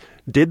question is,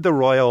 did the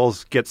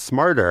Royals get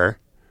smarter,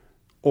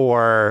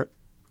 or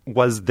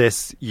was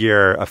this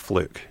year a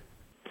fluke?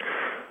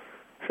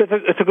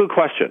 It's a good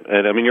question.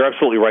 And I mean, you're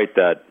absolutely right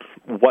that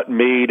what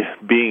made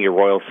being a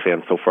Royals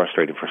fan so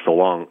frustrating for so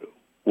long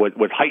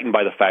was heightened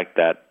by the fact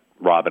that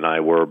Rob and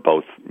I were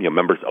both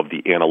members of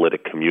the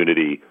analytic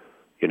community,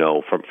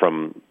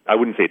 from I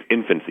wouldn't say its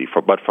infancy,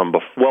 but from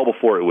well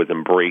before it was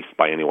embraced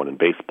by anyone in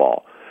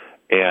baseball.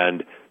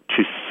 And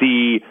to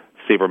see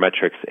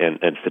sabermetrics and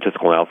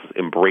statistical analysis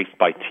embraced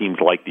by teams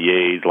like the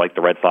A's, like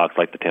the Red Sox,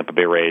 like the Tampa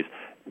Bay Rays,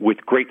 with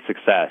great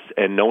success,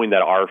 and knowing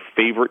that our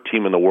favorite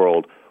team in the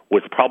world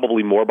was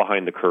probably more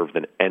behind the curve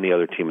than any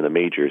other team in the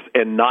majors,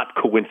 and not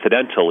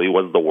coincidentally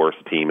was the worst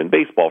team in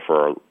baseball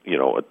for a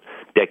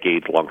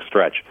decades-long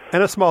stretch.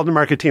 And a small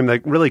market team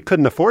that really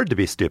couldn't afford to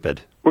be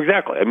stupid.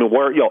 Exactly. I mean,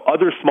 where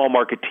other small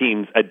market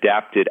teams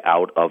adapted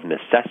out of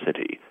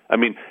necessity. I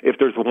mean, if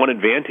there's one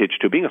advantage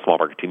to being a small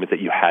market team, is that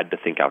you had to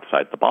think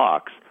outside the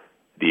box.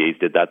 The A's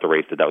did that. The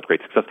Rays did that with great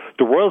success.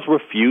 The Royals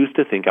refused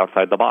to think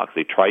outside the box.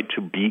 They tried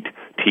to beat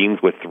teams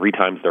with 3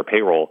 times their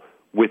payroll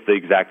with the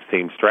exact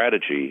same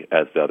strategy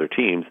as the other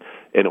teams,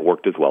 and it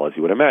worked as well as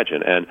you would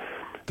imagine. And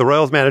the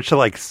Royals managed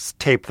to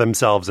tape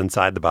themselves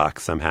inside the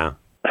box somehow.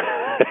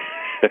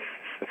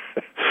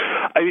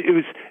 I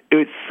mean, it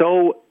was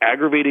so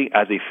aggravating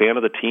as a fan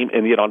of the team,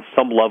 and yet on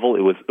some level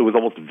it was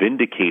almost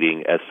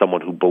vindicating as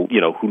someone who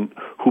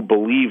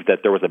believed that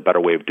there was a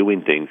better way of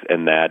doing things,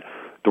 and that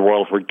the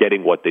Royals were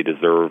getting what they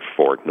deserved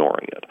for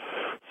ignoring it.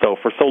 So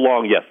for so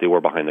long, yes, they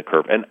were behind the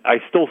curve, and I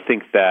still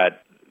think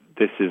that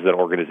this is an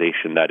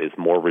organization that is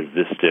more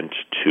resistant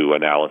to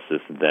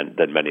analysis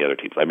than many other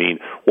teams. I mean,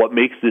 what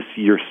makes this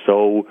year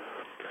so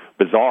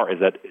bizarre is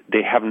that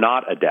they have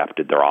not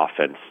adapted their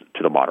offense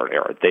to the modern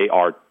era. They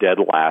are dead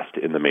last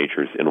in the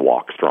majors in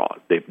walks drawn.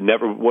 They've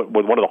never, one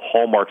of the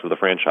hallmarks of the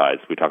franchise,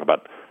 we talk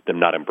about them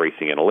not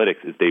embracing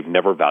analytics, is they've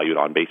never valued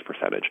on-base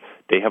percentage.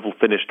 They have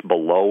finished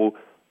below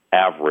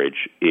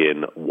average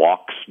in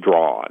walks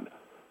drawn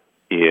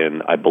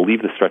in, I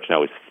believe the stretch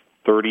now is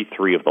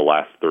 33 of the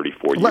last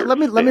 34 years.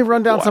 Let me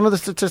run down some of the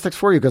statistics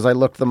for you, because I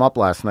looked them up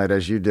last night,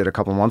 as you did a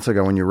couple months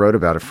ago when you wrote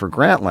about it for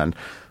Grantland.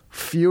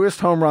 Fewest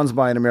home runs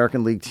by an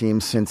American League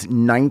team since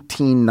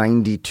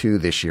 1992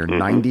 this year,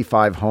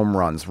 95 home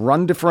runs.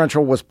 Run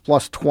differential was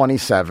plus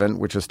 27,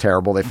 which is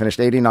terrible. They finished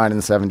 89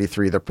 and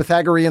 73. Their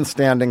Pythagorean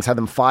standings had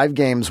them 5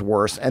 games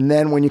worse. And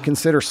then when you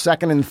consider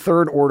second and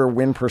third order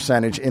win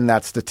percentage in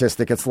that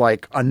statistic, it's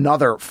like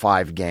another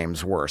 5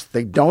 games worse.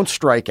 They don't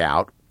strike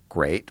out.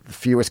 Great. The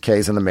fewest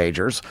Ks in the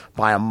majors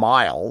by a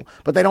mile,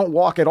 but they don't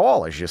walk at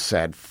all, as you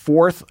said.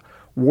 4th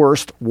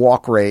worst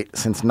walk rate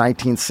since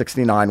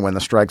 1969 when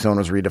the strike zone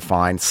was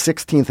redefined,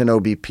 16th in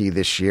OBP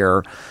this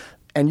year.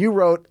 And you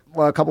wrote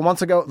a couple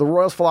months ago, the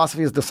Royals'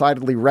 philosophy is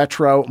decidedly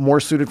retro,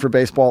 more suited for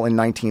baseball in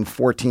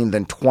 1914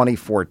 than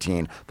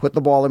 2014. Put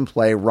the ball in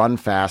play, run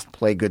fast,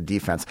 play good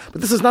defense.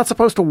 But this is not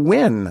supposed to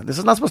win. This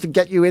is not supposed to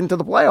get you into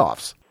the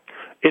playoffs.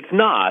 It's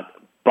not,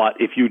 but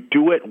if you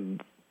do it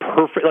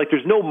perfect, like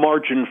there's no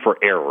margin for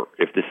error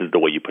if this is the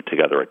way you put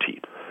together a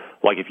team.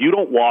 Like if you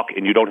don't walk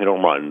and you don't hit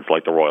home runs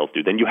like the Royals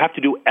do, then you have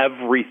to do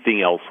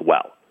everything else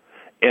well.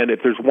 And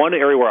if there's one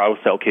area where I would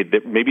say, okay,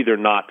 maybe they're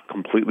not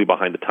completely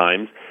behind the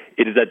times,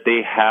 it is that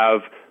they have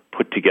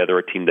put together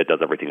a team that does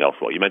everything else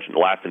well. You mentioned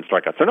last in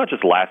strikeouts. They're not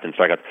just last in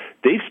strikeouts.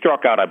 They've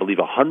struck out, I believe,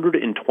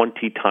 120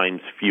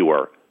 times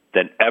fewer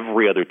than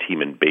every other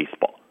team in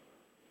baseball.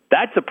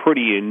 That's a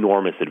pretty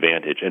enormous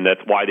advantage, and that's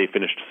why they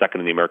finished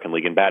second in the American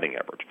League in batting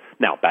average.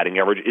 Now, batting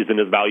average isn't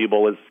as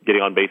valuable as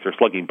getting on base or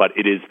slugging, but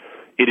it is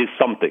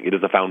something. It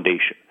is a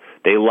foundation.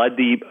 They led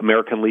the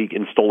American League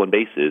in stolen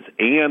bases,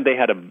 and they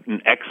had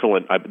an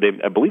excellent, I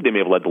believe they may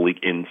have led the league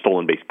in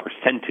stolen base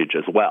percentage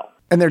as well.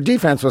 And their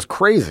defense was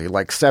crazy,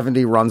 like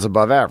 70 runs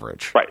above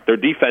average. Right. Their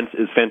defense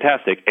is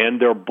fantastic, and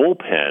their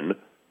bullpen,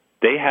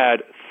 they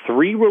had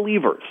 3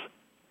 relievers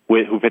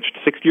who pitched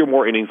 60 or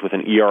more innings with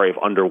an ERA of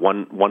under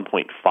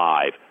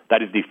 1.5.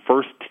 That is the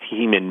first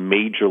team in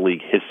Major League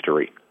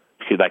history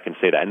that can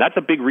say that. And that's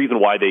a big reason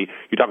why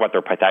you talk about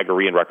their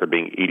Pythagorean record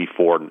being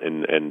 84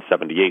 and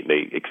 78, and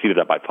they exceeded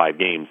that by 5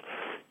 games.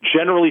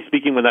 Generally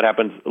speaking, when that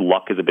happens,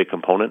 luck is a big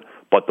component,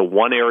 but the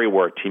one area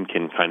where a team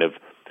can kind of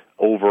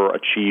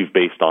overachieve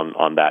based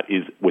on that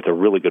is with a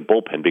really good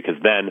bullpen, because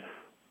then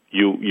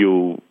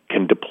you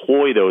can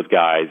deploy those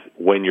guys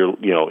when you're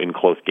in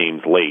close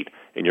games late,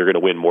 and you're going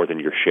to win more than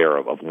your share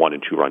of 1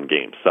 and 2 run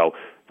games. So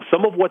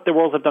some of what the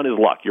Royals have done is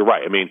luck. You're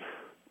right. I mean,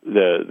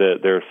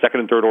 their second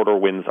and third order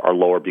wins are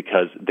lower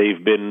because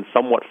they've been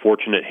somewhat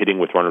fortunate hitting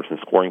with runners in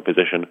scoring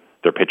position.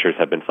 Their pitchers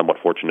have been somewhat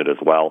fortunate as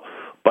well.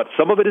 But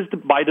some of it is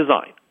by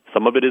design.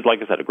 Some of it is, like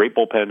I said, a great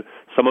bullpen.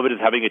 Some of it is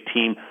having a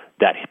team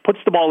that puts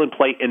the ball in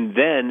play and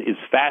then is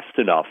fast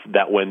enough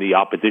that when the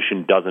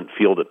opposition doesn't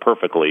field it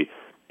perfectly,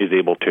 is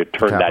able to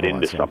turn that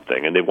into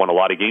something. And they've won a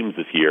lot of games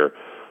this year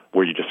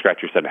where you just scratch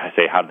your head and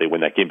say, how did they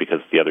win that game? Because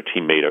the other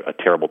team made a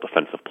terrible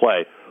defensive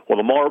play. Well,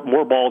 the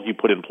more balls you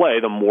put in play,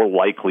 the more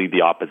likely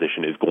the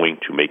opposition is going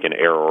to make an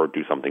error or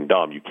do something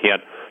dumb.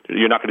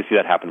 You're not going to see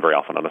that happen very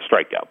often on a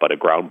strikeout, but a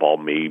ground ball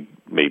may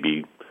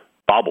be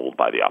bobbled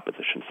by the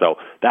opposition. So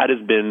that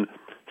has been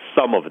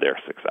some of their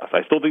success.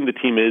 I still think the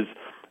team is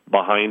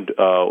behind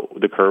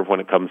the curve when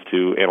it comes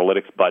to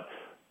analytics, but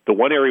the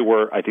one area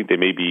where I think they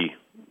may be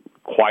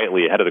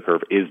quietly ahead of the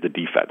curve is the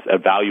defense,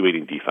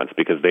 evaluating defense,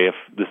 because this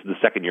is the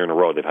second year in a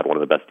row they've had one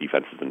of the best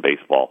defenses in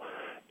baseball.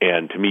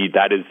 And to me,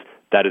 that is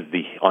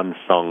the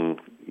unsung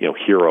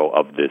hero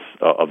of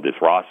this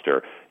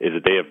roster, is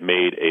that they have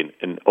made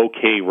an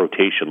okay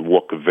rotation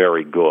look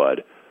very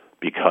good,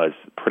 because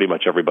pretty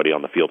much everybody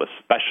on the field,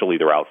 especially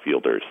their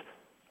outfielders,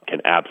 can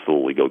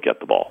absolutely go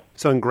get the ball.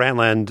 So in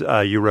Grantland,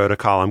 you wrote a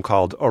column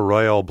called A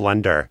Royal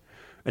Blunder,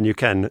 and you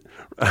can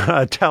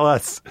tell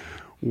us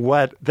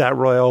what that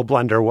royal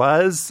blunder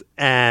was,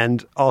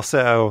 and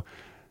also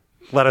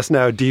let us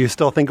know, do you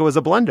still think it was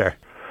a blunder?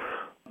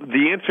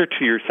 The answer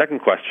to your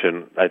second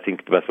question, I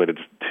think the best way to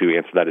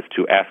answer that is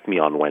to ask me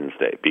on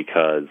Wednesday,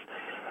 because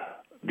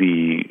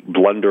the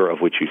blunder of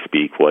which you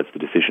speak was the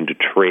decision to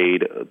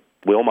trade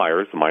Will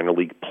Myers, the minor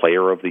league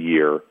player of the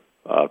year,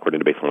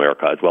 according to Baseball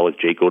America, as well as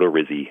Jake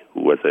Odorizzi,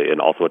 who was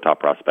also a top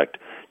prospect,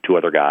 2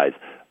 other guys,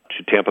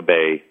 to Tampa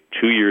Bay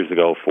 2 years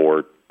ago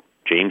for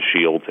James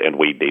Shields and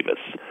Wade Davis.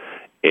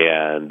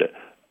 And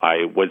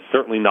I was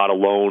certainly not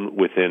alone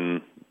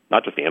within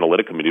not just the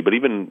analytic community, but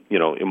even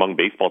among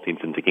baseball teams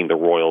in thinking the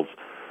Royals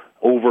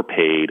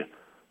overpaid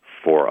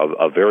for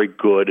a very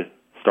good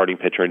starting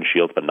pitcher in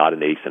Shields, but not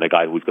an ace, and a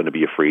guy who's going to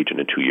be a free agent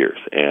in 2 years.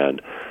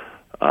 And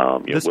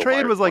this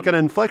trade was like an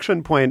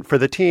inflection point for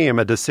the team,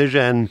 a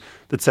decision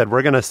that said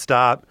we're going to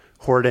stop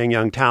hoarding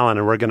young talent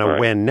and we're going to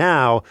win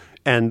now.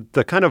 And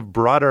the kind of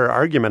broader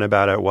argument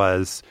about it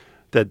was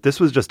that this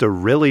was just a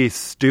really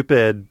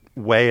stupid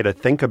way to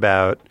think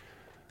about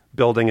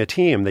building a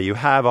team, that you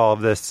have all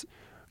of this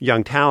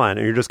young talent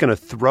and you're just going to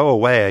throw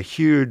away a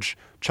huge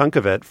chunk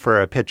of it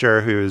for a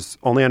pitcher who's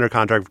only under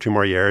contract for 2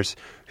 more years,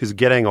 who's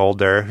getting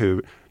older,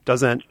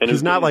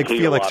 he's not like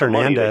Felix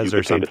Hernandez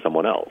or something.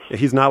 Someone else.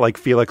 He's not like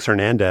Felix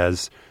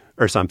Hernandez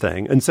or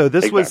something. And so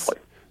this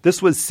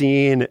was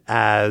seen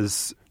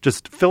as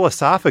just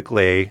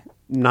philosophically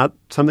not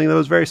something that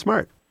was very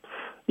smart.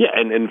 Yeah,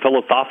 and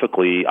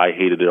philosophically, I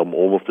hated it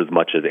almost as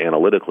much as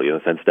analytically, in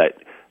the sense that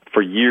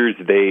for years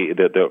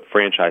the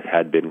franchise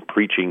had been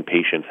preaching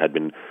patience, had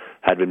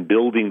been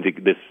building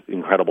this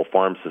incredible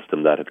farm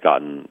system that had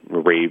gotten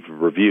rave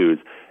reviews,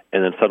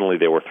 and then suddenly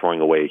they were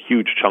throwing away a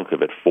huge chunk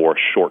of it for a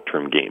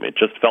short-term game. It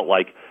just felt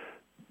like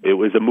it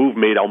was a move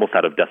made almost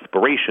out of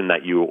desperation,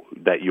 that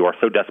you are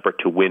so desperate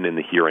to win in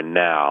the here and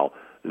now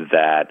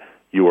that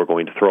you are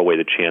going to throw away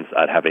the chance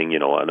at having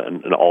an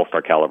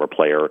all-star caliber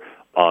player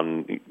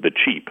on the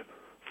cheap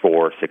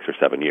for 6 or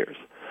 7 years.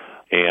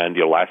 And,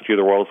 last year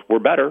the Royals were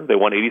better. They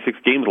won 86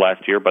 games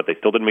last year, but they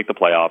still didn't make the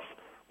playoffs.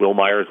 Will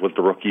Myers was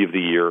the Rookie of the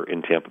Year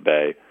in Tampa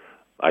Bay.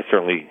 I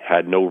certainly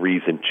had no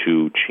reason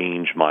to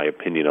change my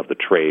opinion of the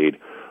trade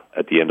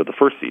at the end of the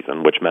first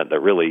season, which meant that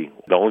really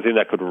the only thing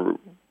that could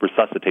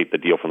resuscitate the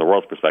deal from the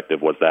Royals'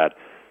 perspective was that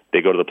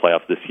they go to the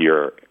playoffs this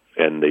year,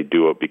 and they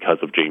do it because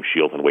of James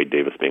Shields and Wade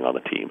Davis being on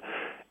the team.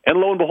 And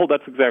lo and behold,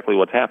 that's exactly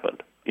what's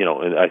happened.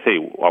 And I say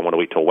I want to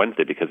wait till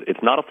Wednesday because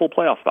it's not a full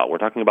playoff spot. We're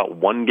talking about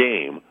one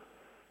game.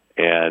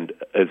 And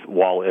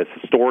while as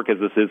historic as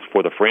this is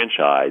for the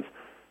franchise,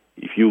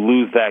 if you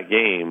lose that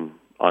game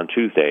on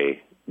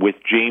Tuesday with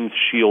James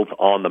Shields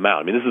on the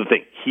mound, this is the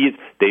thing.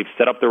 They've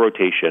set up their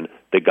rotation.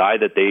 The guy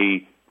that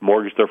they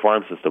mortgaged their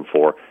farm system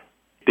for,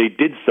 they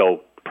did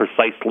so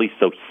precisely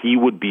so he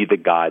would be the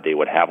guy they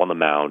would have on the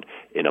mound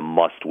in a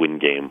must-win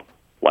game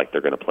like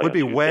they're going to play. It would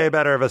be way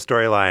better of a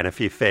storyline if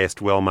he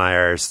faced Will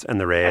Myers and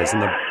the Rays in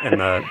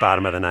the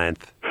bottom of the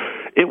ninth.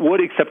 It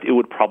would, except it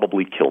would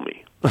probably kill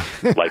me.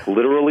 Like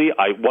literally,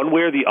 one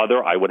way or the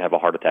other, I would have a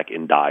heart attack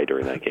and die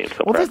during that game.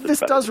 So well, this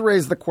does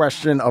raise the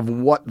question of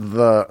what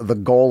the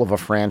goal of a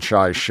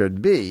franchise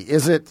should be.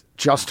 Is it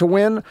just to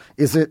win?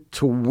 Is it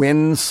to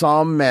win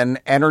some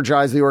and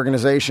energize the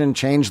organization,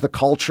 change the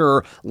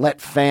culture, let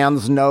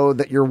fans know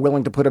that you're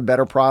willing to put a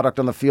better product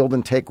on the field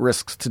and take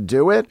risks to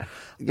do it?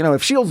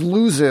 If Shields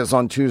loses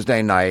on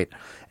Tuesday night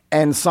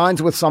and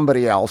signs with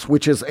somebody else,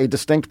 which is a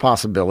distinct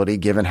possibility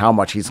given how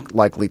much he's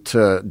likely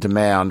to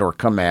demand or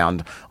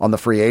command on the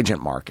free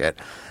agent market.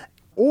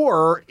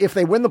 Or if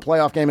they win the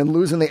playoff game and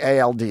lose in the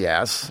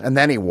ALDS and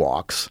then he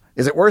walks,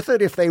 is it worth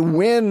it if they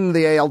win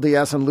the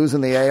ALDS and lose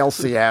in the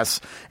ALCS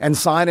and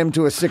sign him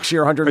to a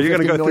 6-year,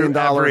 $150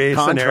 million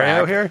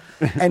contract here?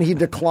 and he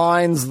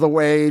declines the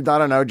way,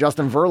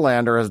 Justin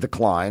Verlander has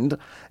declined?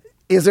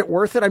 Is it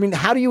worth it?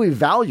 How do you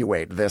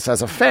evaluate this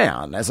as a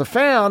fan? As a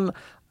fan,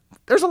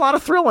 there's a lot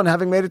of thrill in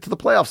having made it to the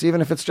playoffs,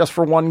 even if it's just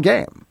for one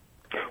game.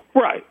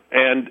 Right.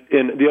 And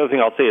the other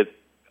thing I'll say is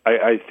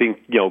I think,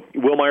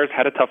 Will Myers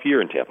had a tough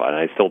year in Tampa, and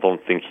I still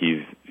don't think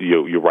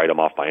you write him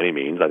off by any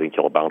means. I think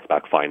he'll bounce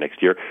back fine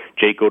next year.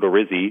 Jake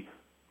Odorizzi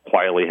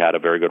quietly had a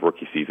very good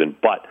rookie season,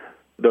 but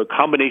the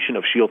combination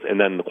of Shields and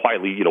then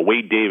quietly,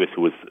 Wade Davis,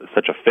 who was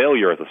such a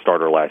failure as a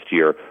starter last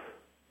year,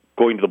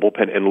 going to the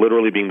bullpen and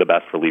literally being the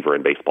best reliever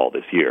in baseball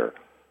this year.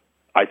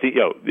 I think,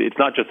 it's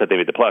not just that they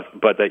made the playoffs,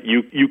 but that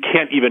you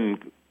can't even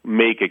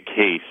make a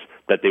case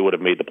that they would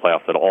have made the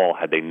playoffs at all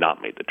had they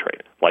not made the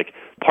trade. Like,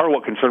 part of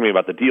what concerned me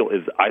about the deal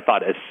is I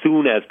thought as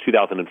soon as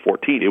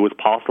 2014, it was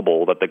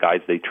possible that the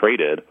guys they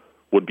traded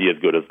would be as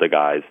good as the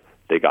guys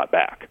they got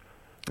back.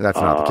 That's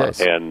not the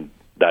case. And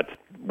that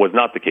was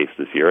not the case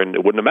this year, and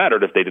it wouldn't have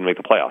mattered if they didn't make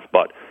the playoffs.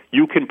 But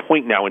you can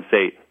point now and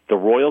say the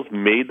Royals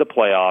made the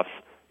playoffs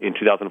in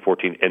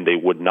 2014, and they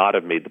would not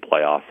have made the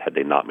playoffs had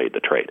they not made the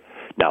trade.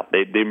 Now,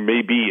 they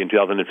may be in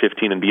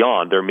 2015 and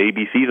beyond, there may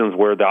be seasons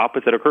where the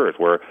opposite occurs,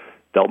 where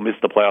they'll miss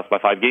the playoffs by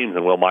 5 games,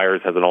 and Will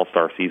Myers has an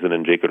all-star season,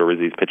 and Jake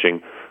Odorizzi's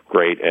pitching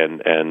great,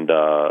 and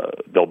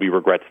there'll be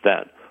regrets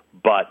then.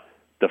 But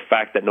the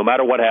fact that no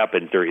matter what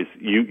happens, there is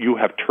you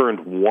have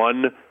turned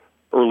one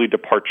early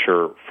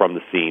departure from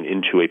the scene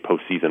into a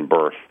postseason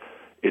berth.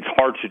 It's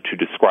hard to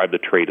describe the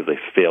trade as a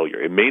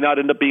failure. It may not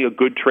end up being a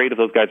good trade if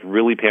those guys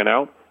really pan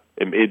out.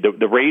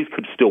 The Rays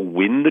could still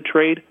win the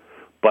trade,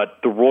 but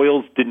the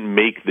Royals didn't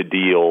make the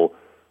deal.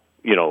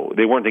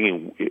 They weren't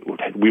thinking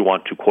we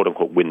want to, quote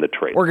unquote, win the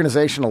trade.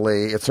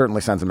 Organizationally, it certainly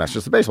sends a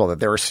message to baseball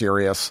that they're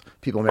serious.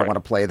 People may want to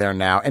play there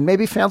now, and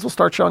maybe fans will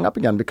start showing up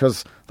again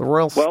because the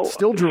Royals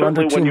still drew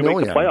under 2 million. When you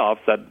make the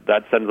playoffs,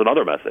 that sends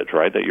another message,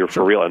 right? That you're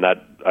for real, and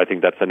I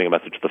think that's sending a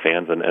message to the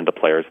fans and the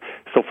players.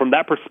 So from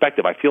that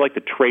perspective, I feel like the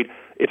trade.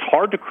 It's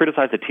hard to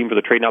criticize the team for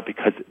the trade now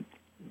because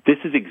this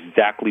is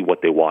exactly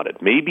what they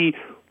wanted. Maybe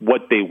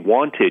what they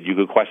wanted, you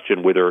could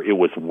question whether it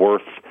was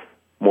worth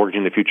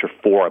mortgaging the future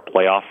for a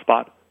playoff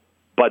spot.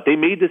 But they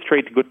made this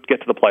trade to get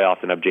to the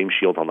playoffs and have James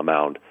Shields on the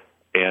mound,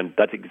 and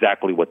that's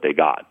exactly what they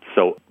got.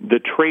 So the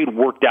trade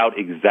worked out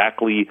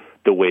exactly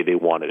the way they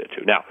wanted it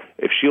to. Now,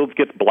 if Shields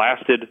gets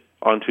blasted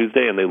on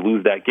Tuesday and they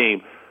lose that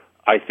game,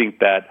 I think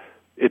that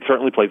it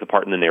certainly plays a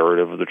part in the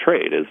narrative of the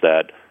trade, is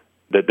that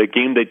the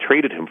game they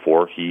traded him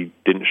for, he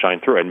didn't shine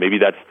through. And maybe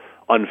that's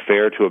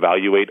unfair to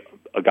evaluate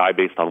a guy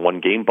based on one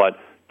game, but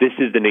this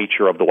is the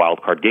nature of the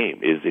wild card game,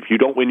 is if you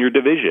don't win your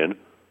division,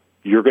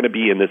 you're going to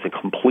be in this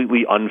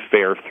completely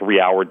unfair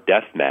 3-hour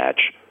death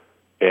match,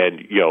 and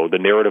the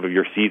narrative of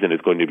your season is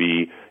going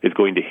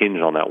to hinge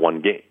on that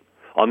one game.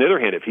 On the other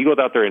hand, if he goes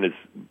out there and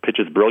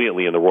pitches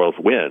brilliantly and the Royals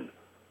win,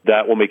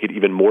 that will make it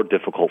even more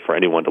difficult for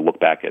anyone to look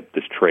back at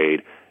this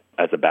trade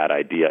as a bad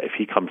idea. If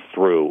he comes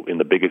through in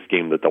the biggest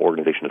game that the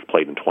organization has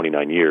played in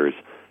 29 years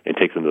and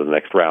takes them to the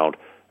next round,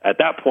 at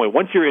that point,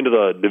 once you're into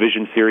the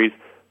division series,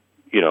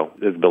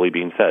 as Billy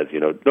Beane says,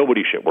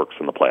 nobody shit works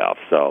from the playoffs.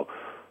 So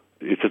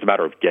it's just a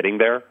matter of getting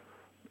there.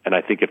 And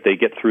I think if they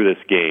get through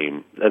this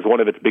game, as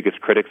one of its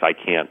biggest critics, I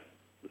can't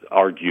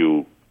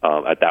argue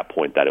at that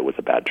point that it was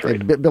a bad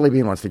trade. Billy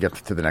Beane wants to get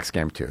to the next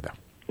game too, though.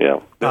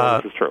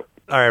 Yeah, this is true.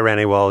 All right,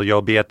 Randy. Well,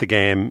 you'll be at the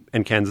game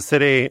in Kansas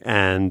City,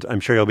 and I'm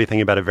sure you'll be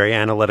thinking about it very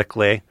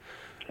analytically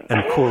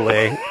and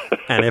coolly.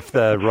 And if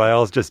the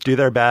Royals just do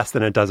their best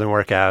and it doesn't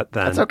work out,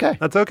 then that's okay.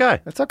 That's okay.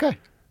 That's okay.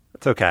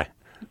 It's okay.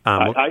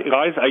 I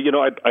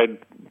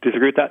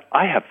disagree with that.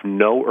 I have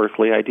no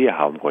earthly idea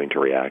how I'm going to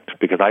react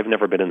because I've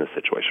never been in this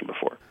situation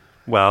before.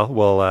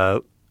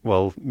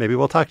 Well, maybe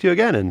we'll talk to you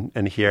again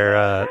and hear,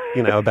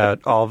 about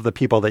all of the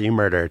people that you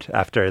murdered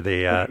after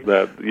the it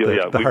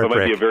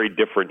might be a very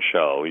different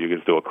show. You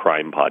can do a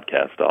crime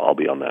podcast. I'll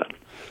be on that.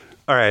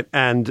 All right.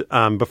 And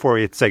before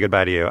we say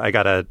goodbye to you, I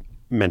got to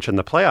mention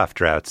the playoff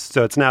droughts.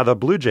 So it's now the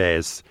Blue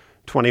Jays,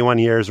 21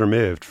 years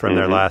removed from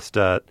their last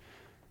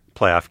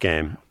playoff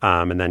game.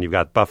 And then you've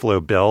got Buffalo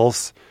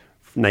Bills,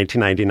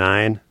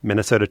 1999,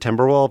 Minnesota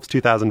Timberwolves,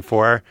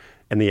 2004,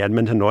 and the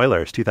Edmonton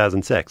Oilers,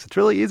 2006. It's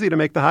really easy to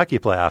make the hockey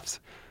playoffs,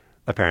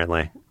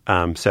 apparently.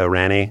 So,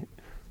 Ranny,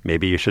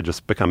 maybe you should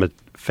just become a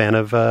fan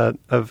of a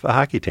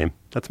hockey team.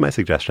 That's my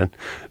suggestion.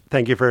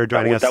 Thank you for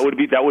joining us. That would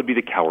be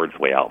the coward's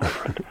way out, my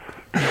friend.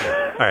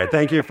 All right.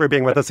 Thank you for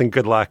being with us, and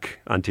good luck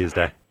on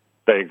Tuesday.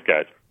 Thanks,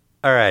 guys.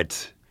 All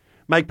right.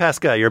 Mike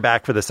Pesca, you're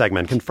back for the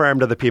segment. Confirm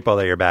to the people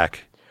that you're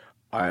back.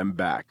 I am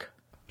back.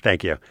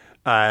 Thank you.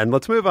 And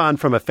let's move on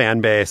from a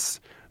fan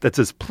base that's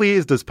as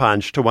pleased as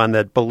punch to one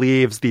that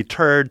believes the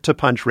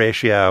turd-to-punch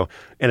ratio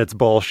in its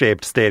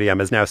bowl-shaped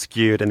stadium is now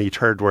skewed in the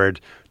turdward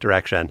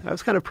direction. I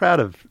was kind of proud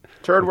of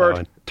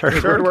Turdward.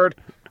 Turdward.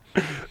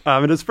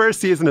 In his first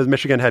season as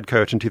Michigan head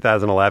coach in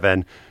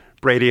 2011,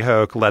 Brady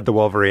Hoke led the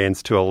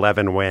Wolverines to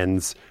 11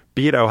 wins,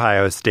 beat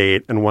Ohio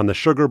State, and won the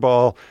Sugar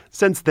Bowl.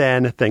 Since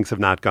then, things have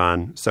not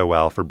gone so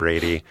well for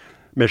Brady.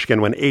 Michigan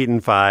went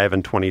 8-5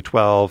 in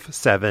 2012,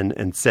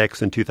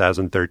 7-6 in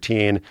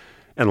 2013,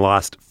 and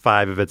lost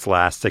 5 of its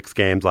last 6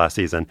 games last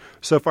season.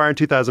 So far in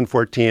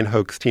 2014,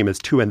 Hoke's team is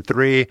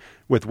 2-3,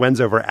 with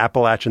wins over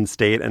Appalachian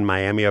State and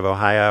Miami of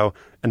Ohio,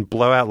 and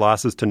blowout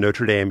losses to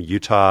Notre Dame,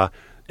 Utah,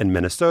 and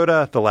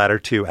Minnesota, the latter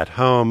 2 at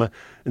home.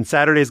 In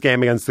Saturday's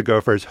game against the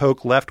Gophers,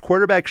 Hoke left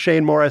quarterback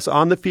Shane Morris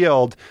on the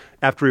field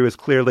after he was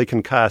clearly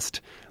concussed,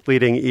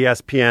 leading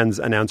ESPN's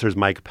announcers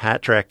Mike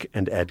Patrick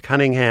and Ed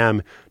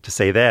Cunningham to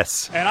say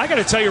this. And I got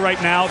to tell you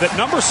right now that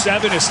number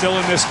 7 is still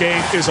in this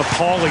game is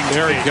appalling.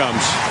 There he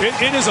comes.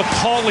 It is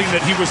appalling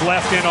that he was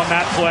left in on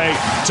that play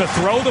to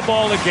throw the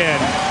ball again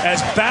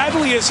as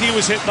badly as he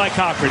was hit by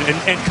Cochran.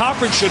 And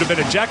Cochran should have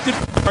been ejected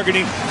from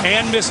targeting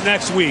and missed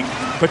next week.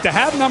 But to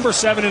have number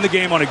 7 in the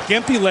game on a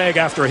gimpy leg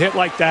after a hit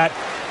like that,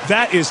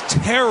 that is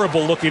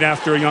terrible looking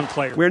after a young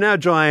player. We're now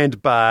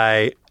joined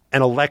by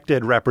an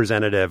elected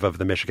representative of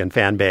the Michigan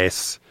fan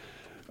base,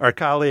 our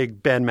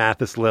colleague Ben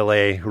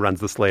Mathis-Lilley, who runs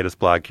the Slate's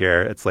blog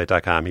here at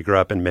Slate.com. He grew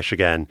up in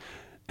Michigan.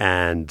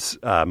 And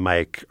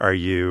Mike, are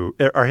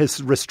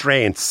his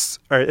restraints,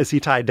 or is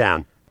he tied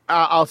down?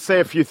 I'll say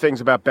a few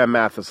things about Ben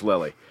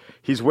Mathis-Lilley.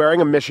 He's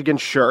wearing a Michigan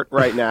shirt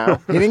right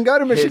now. He didn't go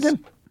to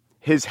Michigan?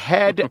 His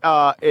head,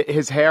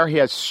 his hair, he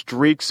has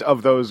streaks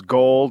of those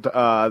gold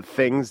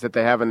things that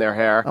they have in their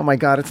hair. Oh, my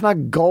God. It's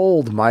not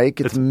gold,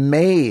 Mike. It's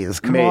maize.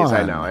 Come on. Maize,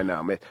 I know.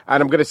 And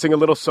I'm going to sing a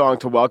little song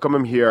to welcome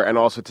him here and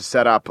also to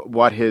set up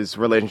what his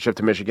relationship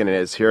to Michigan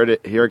is. Here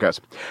it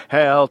goes.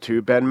 Hail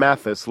to Ben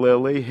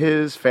Mathis-Lilley.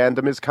 His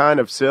fandom is kind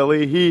of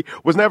silly. He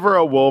was never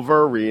a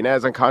Wolverine,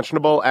 as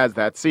unconscionable as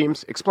that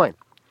seems. Explain.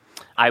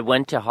 I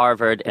went to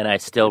Harvard, and I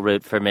still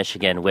root for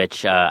Michigan,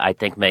 which I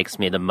think makes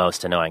me the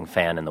most annoying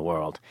fan in the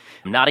world.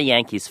 I'm not a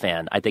Yankees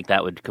fan. I think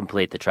that would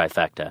complete the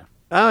trifecta.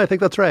 Oh, I think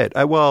that's right.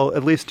 Well,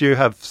 at least you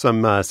have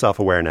some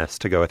self-awareness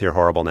to go with your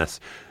horribleness.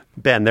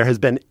 Ben, there has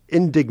been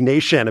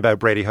indignation about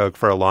Brady Hoke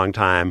for a long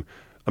time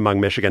among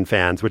Michigan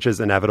fans, which is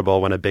inevitable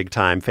when a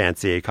big-time,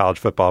 fancy college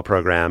football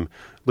program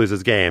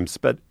loses games.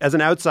 But as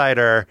an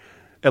outsider,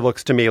 it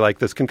looks to me like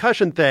this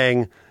concussion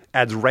thing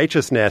adds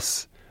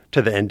righteousness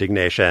to the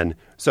indignation.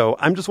 So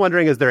I'm just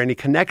wondering, is there any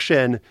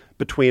connection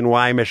between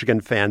why Michigan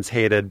fans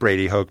hated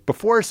Brady Hoke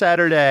before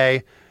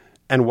Saturday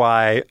and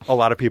why a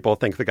lot of people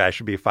think the guy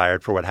should be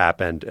fired for what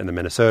happened in the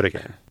Minnesota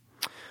game?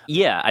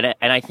 Yeah,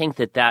 and I think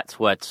that that's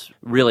what's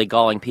really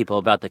galling people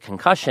about the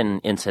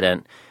concussion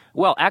incident.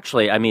 Well,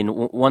 actually, I mean,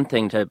 one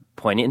thing to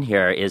point in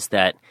here is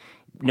that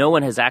no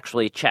one has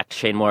actually checked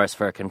Shane Morris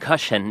for a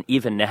concussion,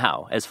 even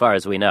now, as far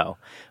as we know.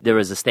 There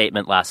was a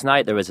statement last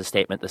night. There was a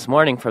statement this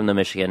morning from the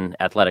Michigan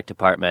Athletic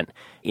Department.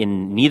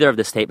 In neither of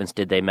the statements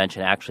did they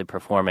mention actually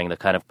performing the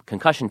kind of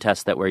concussion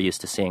tests that we're used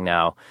to seeing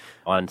now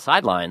on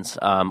sidelines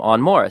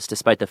on Morris,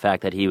 despite the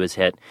fact that he was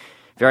hit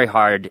very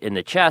hard in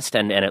the chest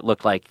and it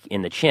looked like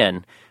in the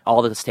chin.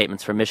 All of the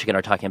statements from Michigan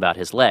are talking about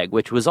his leg,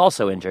 which was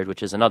also injured,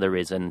 which is another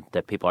reason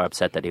that people are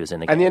upset that he was in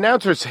the game. And the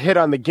announcers hit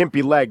on the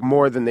gimpy leg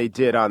more than they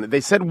did on it. They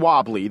said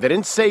wobbly. They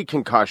didn't say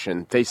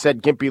concussion. They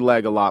said gimpy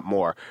leg a lot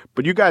more.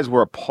 But you guys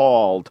were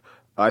appalled,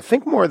 I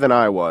think more than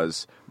I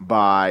was,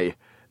 by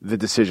the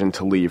decision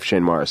to leave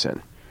Shane Morris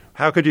in.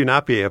 How could you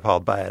not be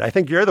appalled by it? I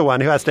think you're the one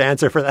who has to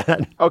answer for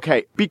that.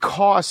 Okay,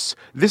 because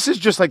this is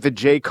just like the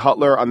Jay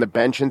Cutler on the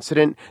bench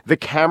incident. The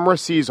camera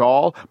sees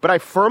all, but I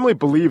firmly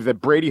believe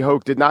that Brady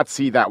Hoke did not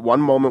see that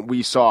one moment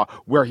we saw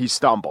where he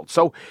stumbled.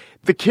 So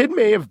the kid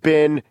may have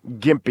been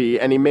gimpy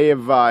and he may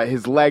have,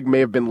 his leg may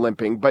have been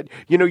limping, but,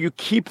 you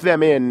keep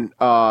them in.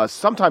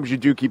 Sometimes you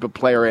do keep a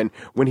player in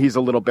when he's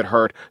a little bit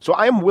hurt. So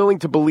I am willing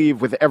to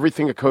believe with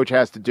everything a coach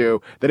has to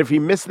do that if he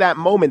missed that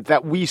moment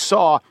that we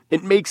saw,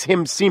 it makes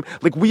him seem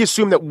like we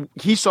assume that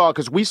he saw it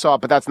because we saw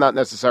it, but that's not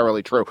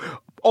necessarily true.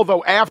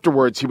 Although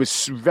afterwards he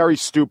was very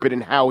stupid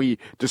in how he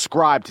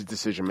described his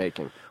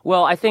decision-making.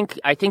 Well, I think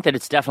that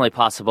it's definitely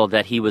possible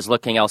that he was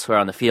looking elsewhere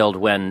on the field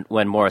when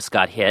Morris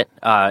got hit.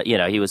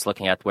 He was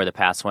looking at where the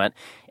pass went.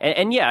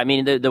 And yeah, I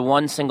mean, the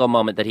one single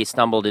moment that he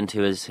stumbled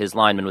into his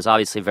lineman was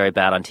obviously very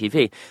bad on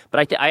TV.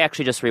 But I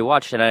actually just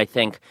rewatched it, and I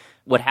think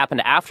what happened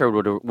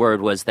afterward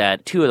was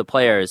that two of the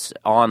players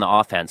on the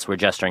offense were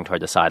gesturing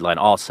toward the sideline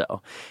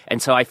also.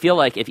 And so I feel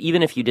like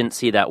even if you didn't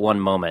see that one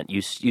moment,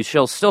 you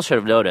still should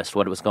have noticed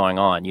what was going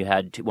on. You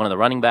had one of the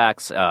running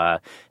backs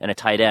and a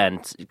tight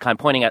end kind of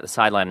pointing at the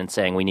sideline and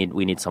saying, we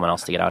need someone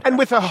else to get out here. And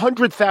with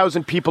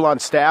 100,000 people on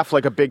staff,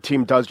 like a big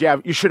team does,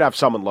 you should have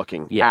someone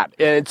looking at,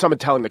 and someone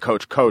telling the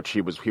coach, he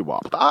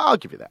whopped. I'll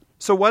give you that.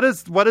 So what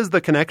is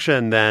the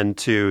connection then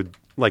to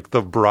like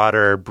the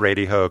broader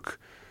Brady Hoke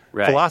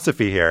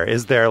philosophy here?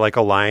 Is there like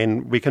a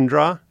line we can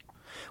draw?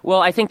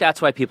 Well, I think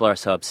that's why people are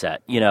so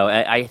upset.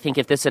 I think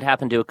if this had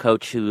happened to a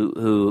coach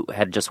who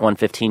had just won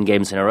 15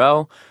 games in a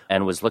row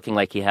and was looking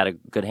like he had a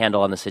good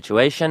handle on the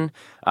situation,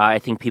 I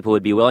think people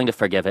would be willing to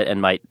forgive it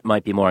and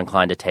might be more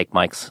inclined to take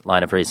Mike's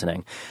line of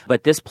reasoning.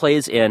 But this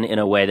plays in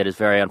a way that is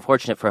very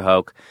unfortunate for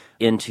Hoke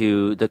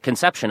into the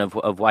conception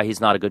of why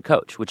he's not a good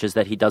coach, which is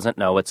that he doesn't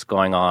know what's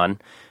going on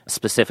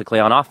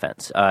specifically on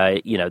offense.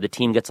 The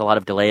team gets a lot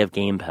of delay of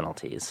game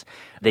penalties.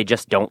 They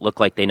just don't look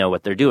like they know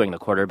what they're doing. The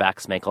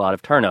quarterbacks make a lot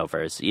of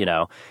turnovers.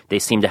 They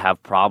seem to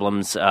have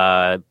problems,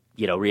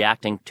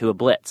 reacting to a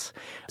blitz.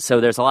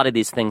 So there's a lot of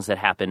these things that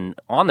happen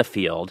on the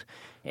field,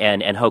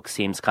 and Hoke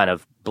seems kind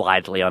of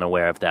blithely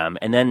unaware of them.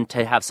 And then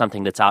to have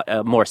something that's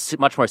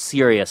much more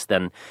serious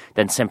than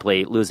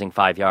simply losing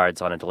 5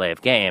 yards on a delay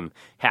of game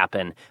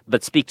happen,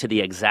 but speak to the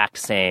exact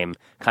same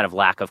kind of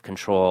lack of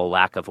control,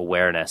 lack of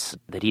awareness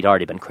that he'd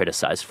already been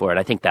criticized for. And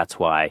I think that's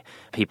why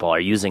people are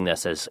using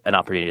this as an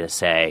opportunity to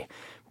say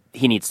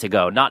he needs to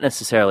go. Not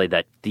necessarily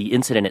that the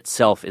incident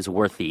itself is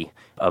worthy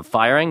of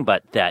firing,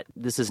 but that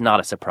this is not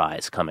a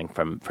surprise coming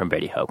from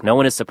Brady Hoke. No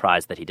one is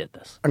surprised that he did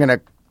this. I'm going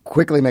to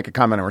quickly make a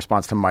comment in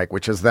response to Mike,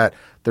 which is that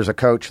there's a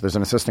coach, there's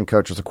an assistant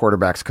coach, there's a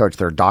quarterback's coach,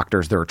 there are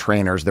doctors, there are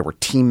trainers, there were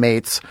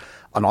teammates.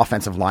 An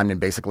offensive lineman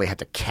basically had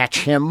to catch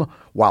him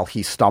while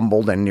he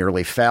stumbled and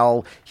nearly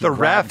fell. He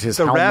grabbed his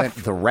helmet.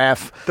 The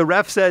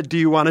ref said, "Do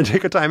you want to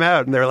take a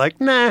timeout?" And they're like,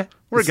 "Nah,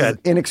 we're good."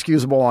 Is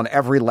inexcusable on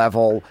every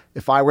level.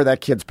 If I were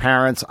that kid's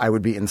parents, I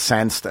would be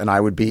incensed and I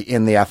would be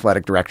in the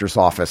athletic director's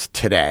office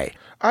today.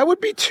 I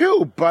would be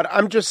too, but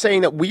I'm just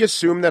saying that we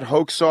assume that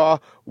Hoke saw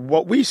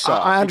what we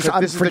saw. I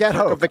understand. This is forget the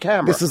trick Hoke. of the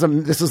camera. This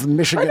is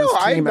Michigan's team.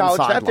 I acknowledge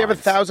that. They have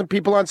sidelines. 1,000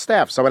 people on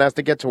staff. Someone has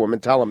to get to him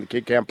and tell him the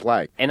kid can't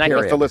play. And I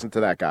have to listen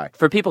to that guy.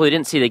 For people who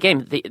didn't see the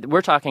game,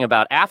 we're talking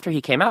about after he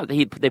came out,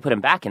 they put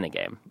him back in the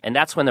game. And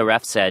that's when the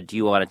ref said, "Do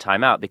you want a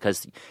timeout?"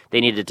 Because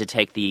they needed to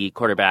take the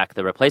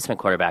replacement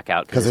quarterback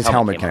out. Because his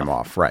helmet came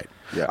off. Right.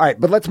 Yeah. All right,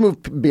 but let's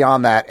move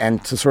beyond that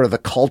and to sort of the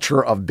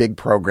culture of big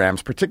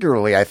programs,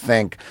 particularly, I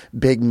think,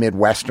 big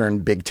Midwestern,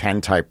 Big Ten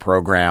type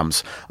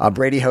programs.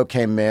 Brady Hoke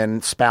came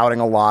in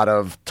spouting a lot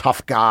of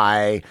tough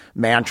guy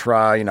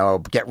mantra,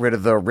 get rid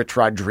of the Rich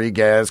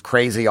Rodriguez,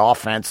 crazy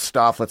offense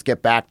stuff. Let's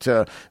get back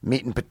to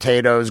meat and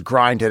potatoes,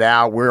 grind it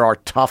out. We're our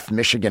tough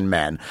Michigan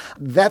men.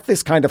 That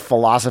this kind of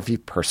philosophy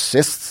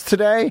persists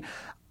today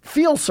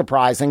feels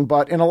surprising,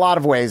 but in a lot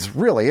of ways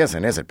really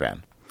isn't, is it,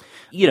 Ben?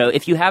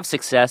 If you have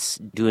success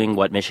doing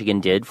what Michigan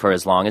did for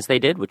as long as they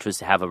did, which was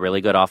to have a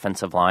really good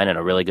offensive line and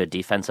a really good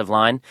defensive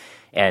line,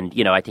 and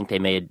I think they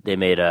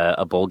made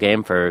a bowl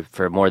game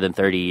for more than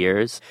 30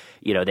 years.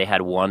 They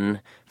had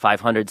one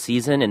 500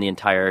 season in the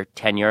entire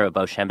tenure of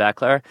Bo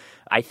Schembechler.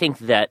 I think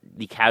that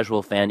the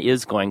casual fan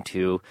is going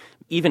to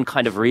even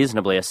kind of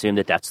reasonably assume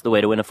that that's the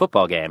way to win a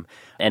football game.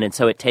 And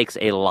so it takes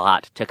a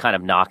lot to kind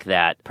of knock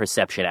that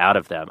perception out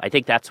of them. I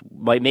think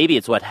maybe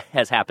it's what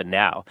has happened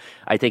now.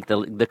 I think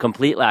the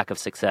complete lack of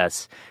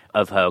success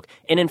of Hoke,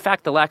 and in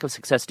fact the lack of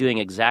success doing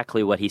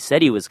exactly what he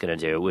said he was going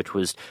to do, which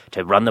was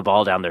to run the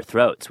ball down their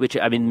throats, which,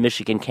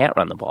 Michigan can't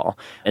run the ball.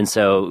 And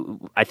so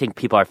I think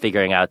people are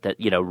figuring out that,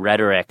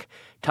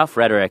 tough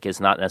rhetoric is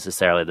not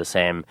necessarily the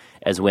same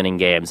as winning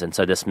games, and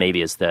so this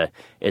maybe is the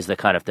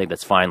kind of thing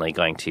that's finally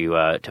going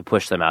to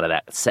push them out of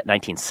that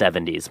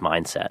 1970s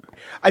mindset.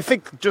 I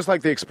think just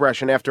like the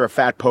expression, after a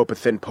fat pope, a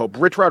thin pope,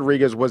 Rich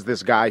Rodriguez was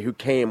this guy who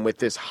came with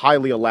this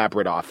highly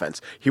elaborate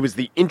offense. He was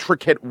the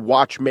intricate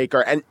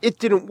watchmaker, and it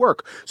didn't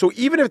work. So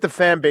even if the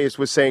fan base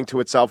was saying to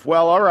itself,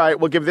 well, all right,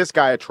 we'll give this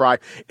guy a try,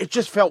 it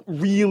just felt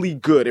really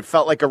good. It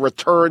felt like a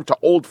return to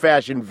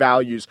old-fashioned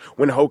values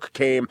when Hoke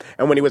came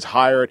and when he was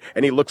hired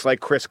and he looks like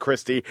Chris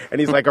Christie and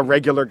he's like a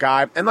regular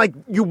guy. And like,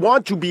 you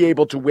want to be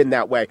able to win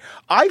that way.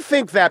 I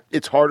think that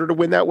it's harder to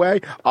win that way.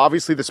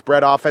 Obviously, the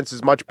spread offense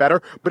is much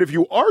better. But if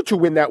you are to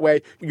win that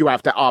way, you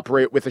have to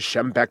operate with a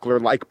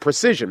Schembechler-like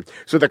precision.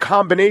 So the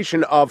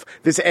combination of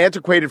this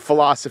antiquated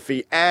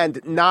philosophy and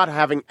not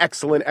having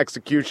excellent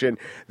execution,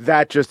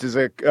 that just is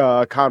a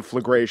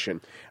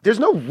conflagration. There's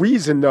no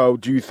reason, though,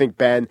 do you think,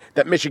 Ben,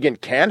 that Michigan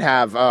can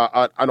have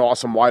an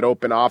awesome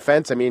wide-open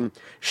offense? I mean,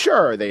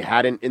 sure, they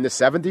hadn't in the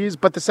 70s,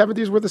 but the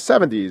 70s were the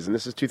 70s, and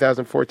this is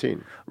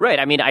 2014. Right.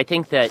 I mean, I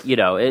think that,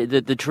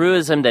 the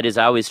truism that is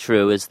always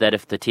true is that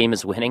if the team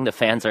is winning, the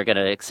fans are going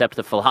to accept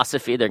the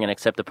philosophy, they're going to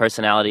accept the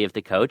personality of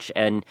the coach.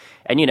 And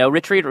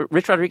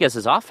Rich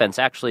Rodriguez's offense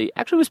actually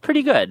was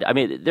pretty good. I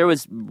mean, there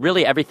was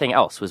really everything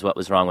else was what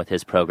was wrong with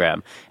his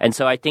program. And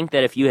so I think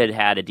that if you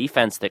had a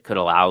defense that could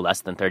allow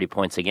less than 30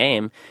 points a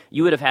game,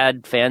 you would have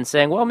had fans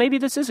saying, well, maybe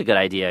this is a good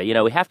idea.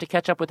 We have to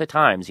catch up with the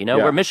times.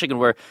 We're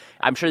Michigan.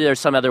 I'm sure there's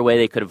some other way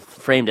they could have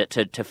framed it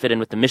to fit in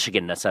with the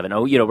Michiganness of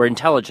it. We're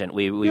intelligent.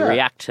 We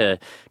react to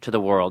the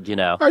world,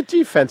 Our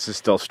defense is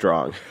still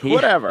strong.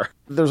 Whatever.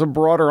 There's a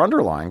broader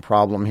underlying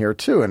problem here,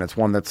 too, and it's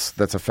one that's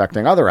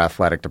affecting other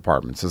athletic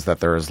departments, is that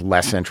there is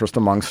less interest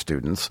among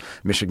students.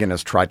 Michigan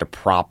has tried to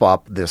prop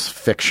up this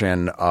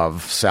fiction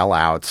of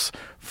sellouts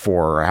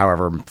for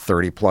however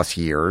 30-plus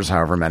years,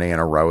 however many in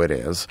a row it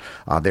is.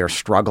 They're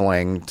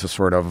struggling to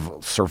sort of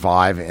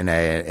survive in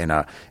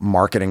a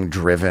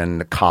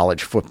marketing-driven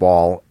college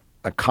football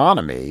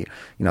economy.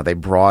 They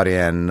brought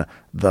in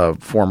the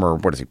former,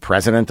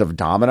 president of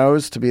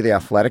Domino's to be the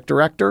athletic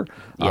director.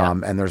 Yeah.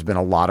 And there's been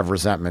a lot of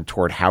resentment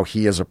toward how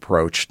he has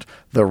approached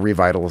the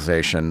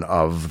revitalization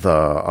of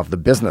the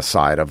business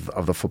side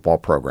of the football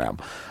program.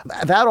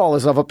 That all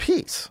is of a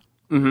piece.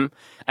 Mm-hmm.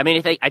 I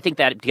mean, I think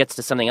that gets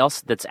to something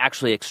else that's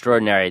actually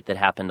extraordinary that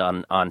happened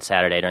on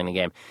Saturday during the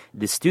game.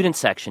 The student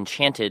section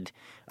chanted,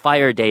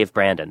 "Fire Dave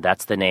Brandon."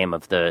 That's the name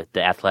of the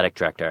athletic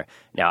director.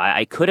 Now,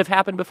 I could have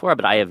happened before,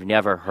 but I have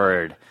never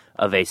heard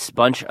of a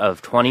bunch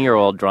of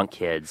 20-year-old drunk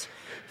kids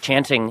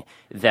chanting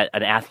that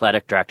an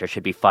athletic director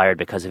should be fired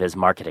because of his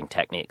marketing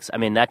techniques. I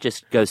mean, that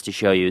just goes to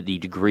show you the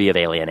degree of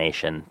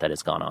alienation that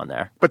has gone on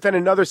there. But then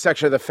another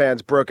section of the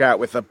fans broke out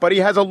with but he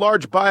has a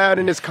large buyout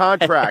in his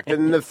contract.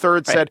 And then the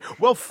third said,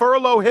 well,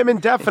 furlough him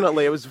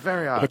indefinitely. It was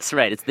very odd. It's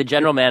right. It's the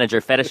general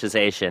manager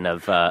fetishization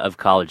of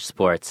college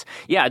sports.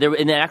 Yeah,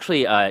 and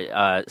actually,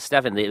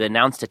 Stefan, the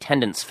announced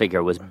attendance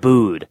figure was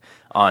booed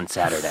on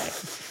Saturday.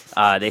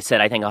 They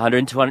said, I think,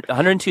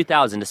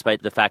 102,000,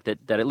 despite the fact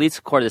that at least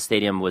a quarter of the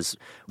stadium was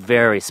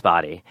very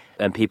spotty.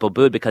 And people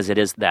booed because it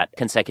is that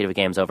consecutive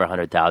games over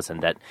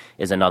 100,000 that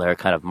is another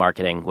kind of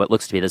marketing, what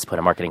looks to be at this point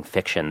a marketing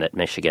fiction that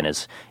Michigan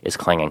is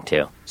clinging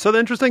to. So the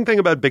interesting thing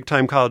about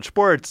big-time college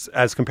sports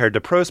as compared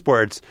to pro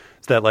sports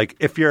is that, like,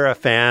 if you're a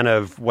fan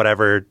of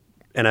whatever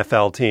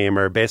NFL team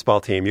or baseball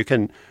team, you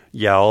can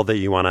yell that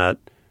you want to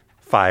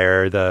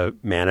fire the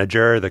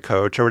manager, the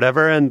coach, or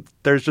whatever, and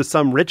there's just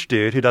some rich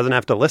dude who doesn't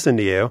have to listen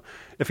to you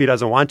if he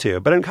doesn't want to.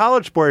 But in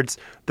college sports,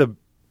 the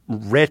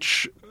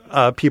rich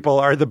people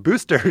are the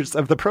boosters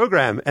of the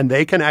program, and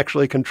they can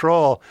actually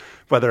control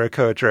whether a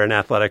coach or an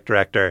athletic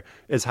director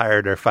is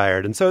hired or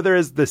fired. And so there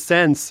is the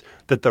sense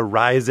that the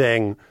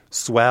rising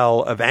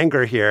swell of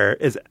anger here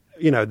is,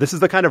 this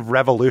is the kind of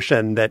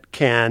revolution that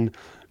can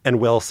and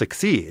will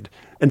succeed.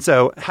 And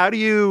so how do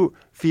you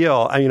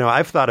feel?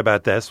 I've thought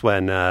about this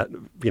when,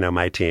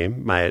 my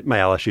team, my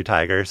LSU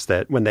Tigers,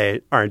 that when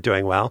they aren't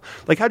doing well,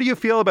 like, how do you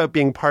feel about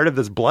being part of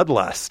this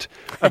bloodlust,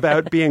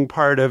 about being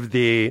part of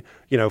the,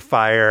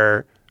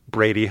 fire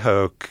Brady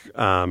Hoke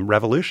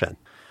revolution?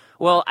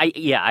 Well,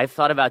 I've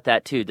thought about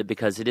that too,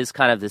 because it is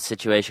kind of the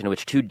situation in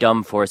which two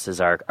dumb forces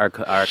are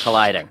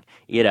colliding.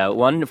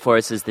 One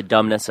force is the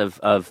dumbness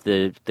of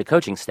the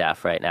coaching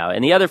staff right now,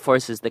 and the other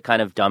force is the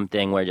kind of dumb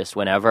thing where just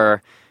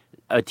whenever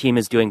a team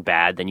is doing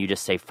bad, then you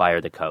just say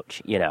fire the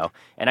coach,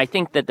 And I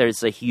think that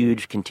there's a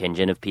huge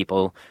contingent of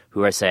people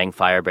who are saying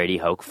fire Brady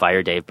Hoke,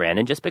 fire Dave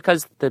Brandon, just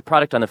because the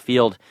product on the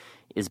field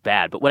is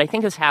bad. But what I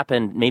think has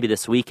happened maybe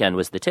this weekend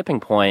was the tipping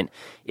point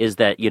is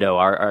that,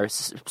 our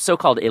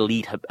so-called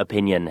elite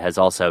opinion has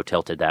also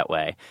tilted that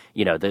way.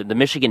 The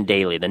Michigan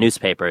Daily, the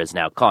newspaper, is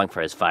now calling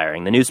for his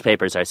firing. The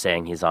newspapers are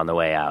saying he's on the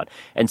way out.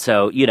 And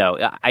so,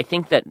 I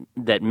think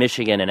that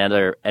Michigan and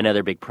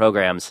other big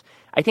programs,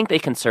 I think they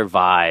can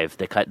survive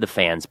the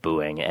fans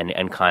booing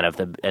and kind of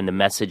the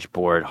message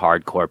board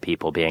hardcore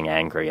people being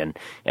angry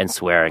and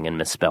swearing and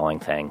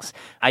misspelling things.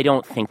 I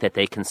don't think that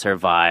they can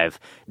survive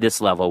this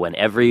level when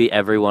every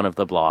one of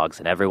the blogs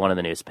and every one of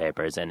the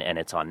newspapers and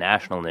it's on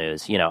national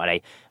news,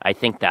 and I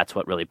think that's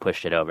what really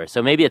pushed it over.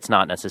 So maybe it's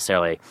not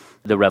necessarily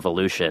the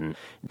revolution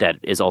that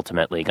is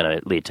ultimately going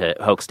to lead to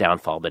Hoke's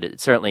downfall, but it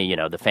certainly,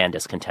 the fan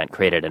discontent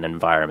created an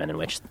environment in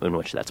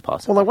which that's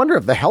possible. Well, I wonder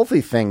if the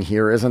healthy thing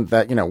here isn't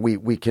that,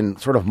 we can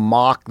sort of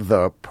mock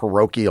the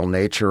parochial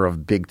nature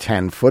of Big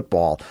Ten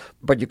football.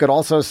 But you could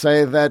also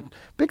say that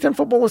Big Ten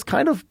football is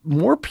kind of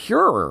more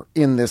pure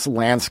in this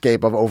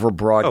landscape of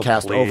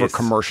over-broadcast,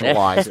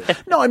 over-commercialized.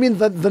 No, I mean,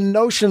 the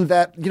notion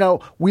that,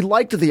 we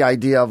liked the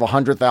idea of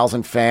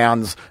 100,000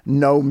 fans,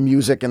 no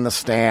music in the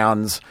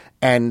stands,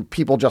 and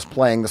people just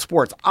playing the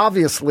sports.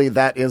 Obviously,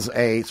 that is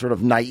a sort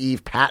of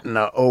naive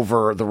patina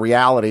over the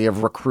reality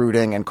of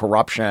recruiting and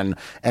corruption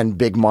and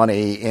big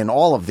money in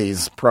all of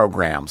these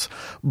programs.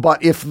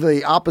 But if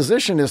the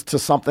opposition is to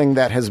something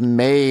that has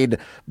made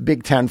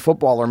Big Ten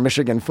football or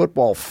Michigan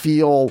football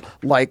feel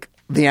like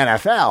the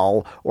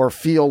NFL or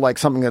feel like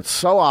something that's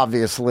so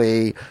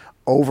obviously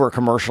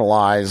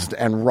over-commercialized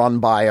and run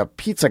by a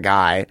pizza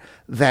guy,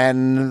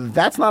 then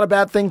that's not a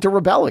bad thing to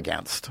rebel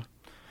against.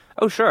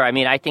 Oh, sure. I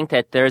mean, I think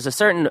that there's a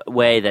certain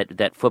way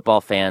that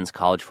football fans,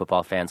 college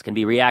football fans, can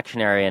be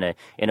reactionary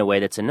in a way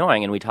that's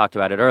annoying. And we talked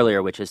about it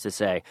earlier, which is to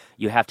say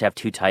you have to have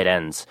 2 tight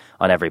ends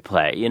on every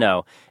play,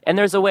 And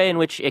there's a way in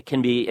which it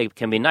can be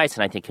nice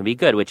and I think can be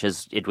good, which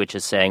is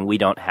saying we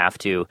don't have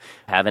to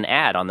have an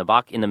ad on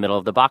in the middle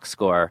of the box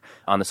score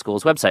on the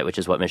school's website, which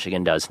is what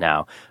Michigan does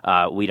now.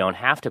 We don't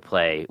have to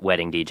play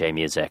wedding DJ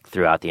music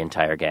throughout the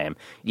entire game.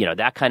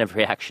 That kind of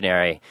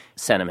reactionary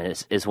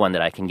sentiment is one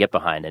that I can get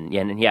behind.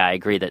 And yeah, I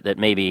agree that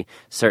maybe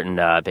certain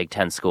Big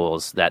Ten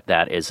schools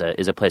that is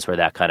a place where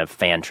that kind of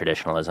fan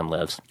traditionalism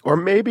lives. Or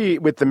maybe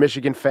with the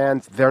Michigan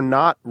fans, they're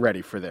not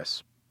ready for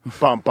this.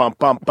 Bump, bump,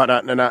 bump,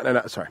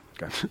 sorry.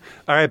 Go ahead.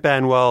 All right,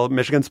 Ben. Well,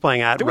 Michigan's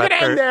playing at Rutgers.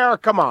 Do it in there.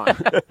 Come on. All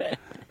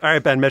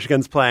right, Ben.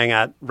 Michigan's playing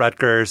at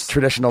Rutgers.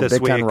 Traditional this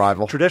Big week. Ten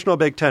rival. Traditional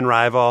Big Ten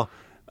rival.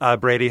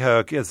 Brady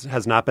Hoke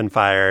has not been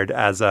fired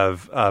as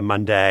of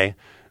Monday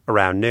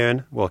around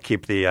noon. We'll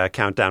keep the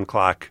countdown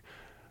clock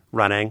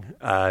running.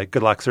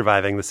 Good luck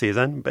surviving the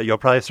season, but you'll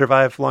probably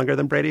survive longer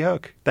than Brady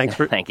Hoke. Thanks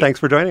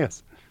for joining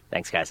us.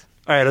 Thanks, guys.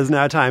 All right, it's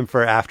now time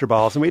for After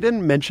Balls, and we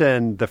didn't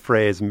mention the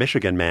phrase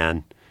Michigan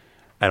man,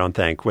 I don't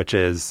think, which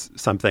is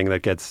something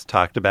that gets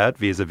talked about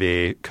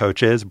vis-a-vis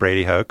coaches.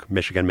 Brady Hoke,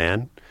 Michigan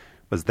man,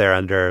 was there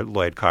under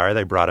Lloyd Carr.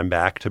 They brought him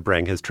back to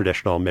bring his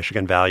traditional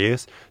Michigan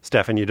values.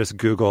 Stefan, you just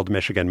Googled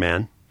Michigan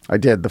man. I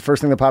did. The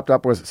first thing that popped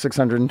up was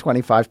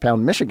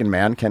 625-pound Michigan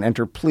man can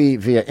enter plea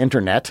via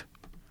internet.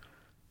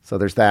 So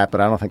there's that,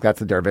 but I don't think that's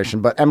the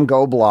derivation. But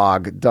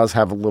MGoblog does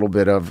have a little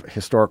bit of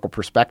historical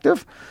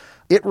perspective.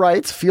 It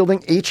writes,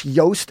 Fielding H.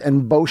 Yost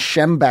and Bo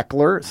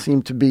Schembechler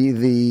seem to be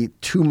the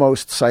 2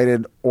 most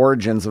cited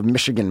origins of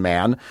Michigan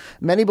man.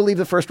 Many believe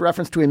the first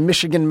reference to a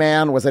Michigan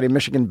man was at a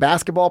Michigan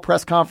basketball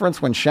press conference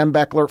when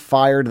Schembechler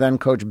fired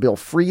then-coach Bill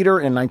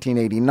Frieder in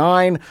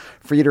 1989.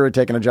 Frieder had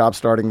taken a job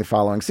starting the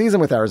following season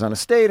with Arizona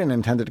State and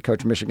intended to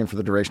coach Michigan for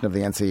the duration of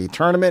the NCAA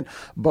tournament.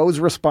 Bo's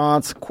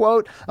response,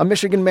 quote, "A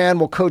Michigan man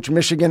will coach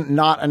Michigan,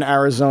 not an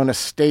Arizona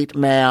State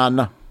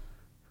man."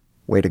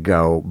 Way to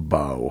go,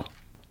 Bo.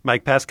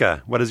 Mike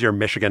Pesca, what is your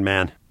Michigan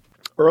man?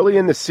 Early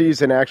in the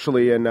season,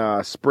 actually in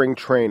spring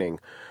training,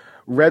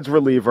 Reds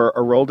reliever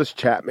Aroldis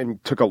Chapman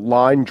took a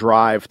line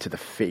drive to the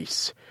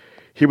face.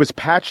 He was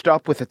patched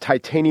up with a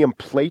titanium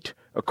plate.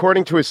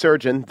 According to his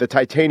surgeon, the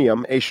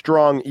titanium, a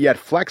strong yet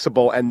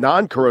flexible and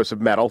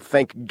non-corrosive metal,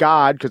 thank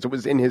God, because it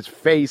was in his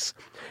face.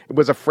 It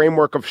was a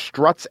framework of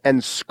struts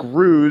and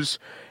screws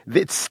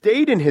that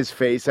stayed in his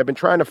face. I've been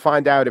trying to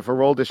find out if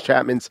Aroldis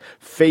Chapman's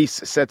face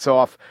sets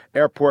off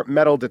airport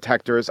metal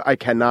detectors. I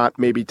cannot.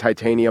 Maybe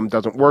titanium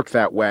doesn't work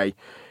that way.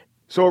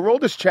 So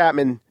Aroldis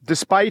Chapman,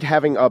 despite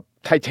having a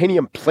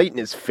titanium plate in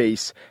his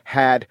face,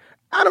 had,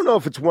 I don't know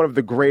if it's one of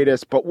the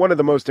greatest, but one of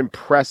the most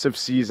impressive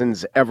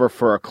seasons ever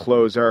for a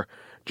closer,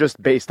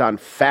 just based on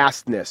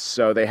fastness.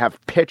 So they have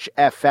pitch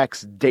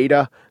FX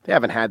data. They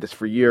haven't had this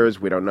for years.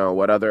 We don't know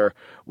what other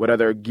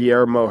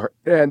Guillermo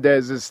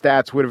Hernandez's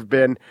stats would have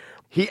been.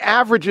 He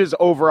averages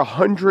over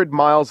 100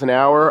 miles an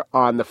hour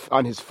on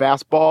his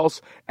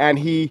fastballs, and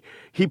he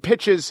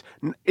pitches.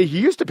 He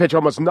used to pitch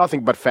almost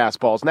nothing but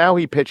fastballs. Now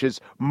he pitches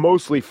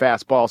mostly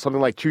fastballs.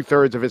 Something like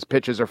 2/3 of his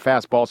pitches are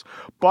fastballs.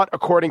 But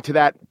according to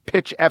that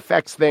pitch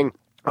FX thing,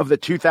 of the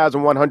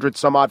 2,100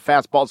 some odd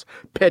fastballs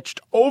pitched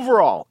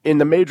overall in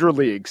the major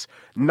leagues,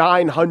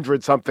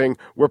 900 something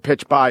were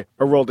pitched by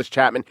Aroldis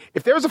Chapman.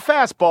 If there's a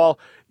fastball,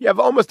 you have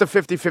almost a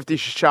 50-50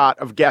 shot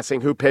of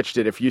guessing who pitched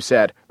it if you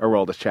said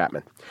Aroldis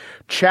Chapman.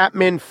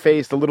 Chapman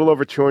faced a little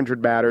over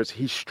 200 batters.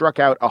 He struck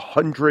out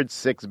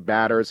 106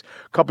 batters.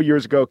 A couple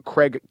years ago,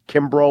 Craig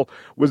Kimbrell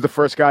was the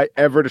first guy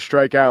ever to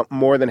strike out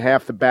more than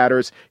half the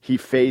batters he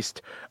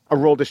faced.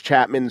 Aroldis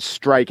Chapman's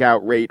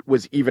strikeout rate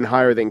was even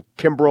higher than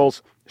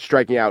Kimbrell's,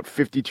 striking out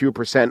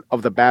 52%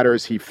 of the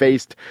batters he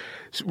faced.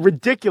 It's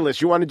ridiculous.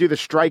 You want to do the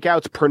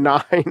strikeouts per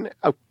 9?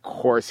 Of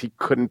course, he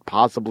couldn't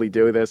possibly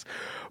do this.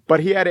 But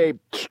he had a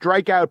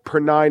strikeout per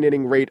 9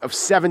 inning rate of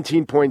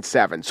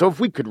 17.7. So if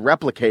we could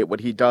replicate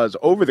what he does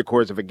over the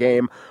course of a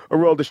game,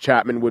 Aroldis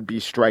Chapman would be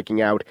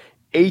striking out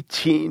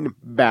 18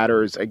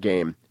 batters a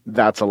game.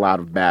 That's a lot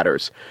of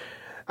batters.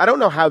 I don't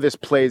know how this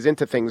plays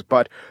into things,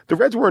 but the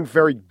Reds weren't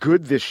very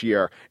good this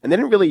year, and they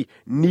didn't really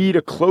need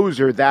a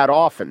closer that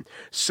often.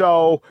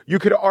 So you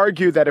could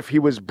argue that if he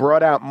was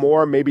brought out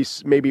more,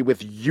 maybe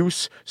with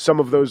use, some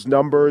of those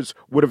numbers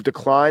would have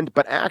declined.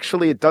 But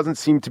actually, it doesn't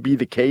seem to be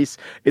the case.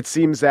 It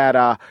seems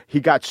that he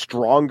got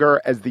stronger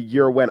as the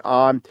year went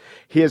on.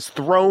 He has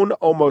thrown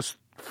almost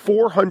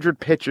 400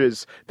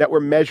 pitches that were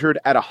measured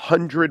at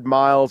 100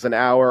 miles an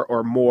hour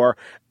or more.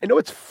 I know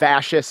it's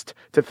fascist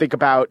to think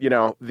about,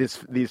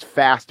 these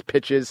fast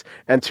pitches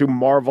and to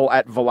marvel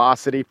at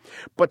velocity.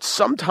 But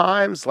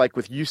sometimes, like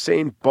with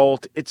Usain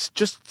Bolt, it's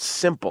just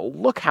simple.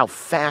 Look how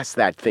fast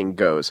that thing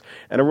goes.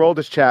 And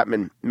Aroldis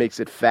Chapman makes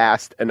it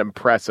fast and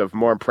impressive,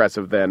 more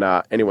impressive than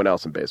anyone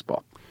else in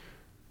baseball.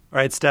 All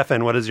right,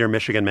 Stefan, what is your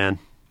Michigan man?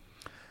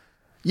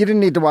 You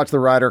didn't need to watch the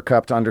Ryder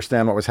Cup to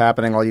understand what was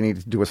happening. All you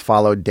needed to do was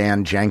follow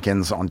Dan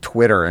Jenkins on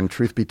Twitter. And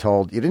truth be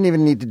told, you didn't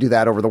even need to do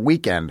that over the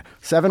weekend.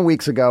 7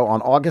 weeks ago,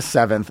 on August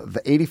 7th,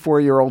 the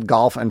 84-year-old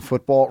golf and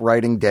football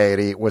writing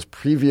deity was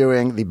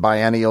previewing the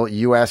biennial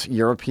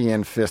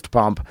U.S.-European fist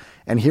pump.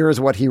 And here is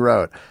what he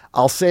wrote.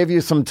 I'll save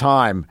you some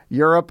time.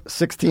 Europe,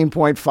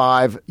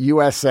 16.5.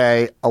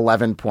 USA,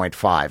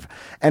 11.5.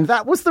 And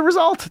that was the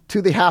result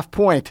to the half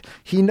point.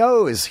 He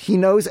knows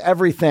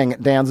everything,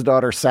 Dan's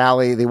daughter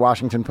Sally, the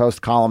Washington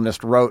Post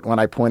columnist, wrote when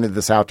I pointed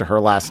this out to her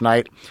last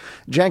night.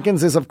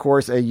 Jenkins is, of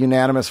course, a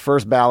unanimous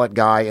first ballot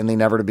guy in the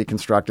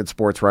never-to-be-constructed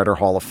Sports Writer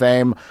Hall of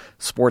Fame,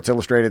 Sports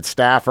Illustrated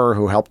staffer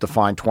who helped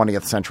define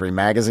 20th century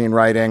magazine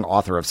writing,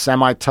 author of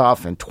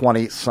Semi-Tough and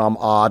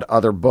 20-some-odd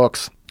other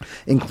books,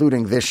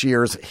 including this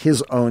year's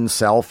His Own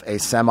Self, a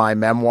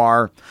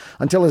semi-memoir.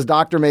 Until his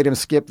doctor made him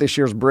skip this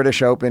year's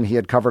British Open, he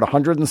had covered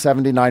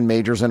 179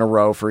 majors in a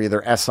row for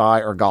either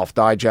SI or Golf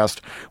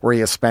Digest, where he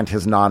has spent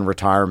his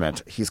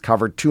non-retirement. He's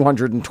covered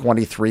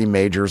 223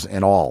 majors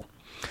in all.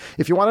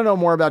 If you want to know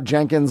more about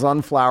Jenkins'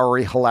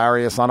 unflowery,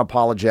 hilarious,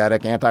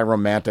 unapologetic,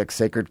 anti-romantic,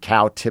 sacred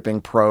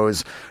cow-tipping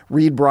prose,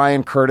 read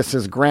Brian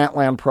Curtis's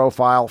Grantland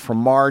profile from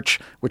March,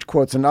 which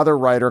quotes another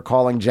writer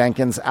calling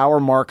Jenkins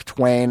our Mark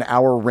Twain,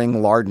 our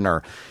Ring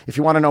Lardner. If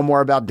you want to know more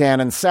about Dan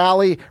and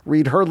Sally,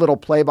 read her little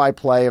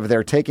play-by-play of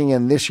their taking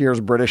in this year's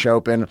British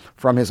Open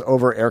from his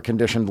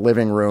over-air-conditioned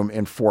living room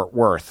in Fort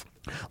Worth.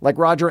 Like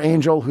Roger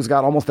Angell, who's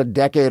got almost a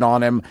decade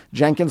on him,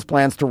 Jenkins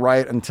plans to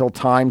write until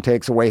time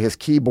takes away his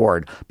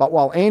keyboard. But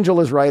while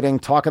Angell is writing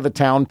Talk of the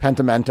Town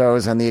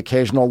Pentamentos and the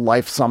occasional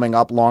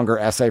life-summing-up longer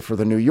essay for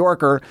The New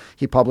Yorker,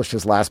 he published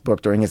his last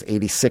book during his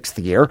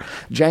 86th year,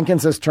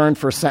 Jenkins has turned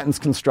for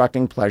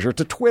sentence-constructing pleasure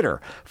to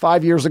Twitter.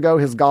 5 years ago,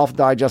 his Golf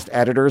Digest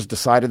editors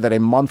decided that a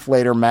month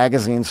later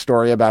magazine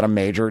story about a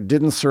major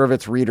didn't serve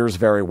its readers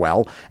very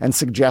well and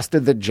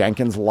suggested that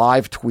Jenkins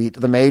live tweet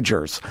the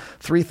majors.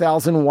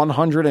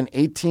 3,118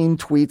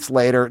 tweets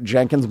later,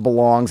 Jenkins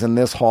belongs in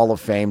this Hall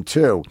of Fame,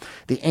 too.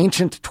 The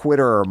ancient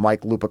Twitterer,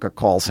 Mike Lupica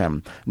calls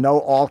him. No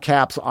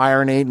all-caps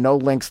irony, no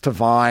links to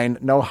Vine,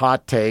 no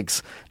hot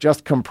takes,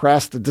 just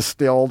compressed,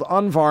 distilled,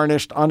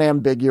 unvarnished,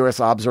 unambiguous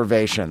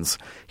observations.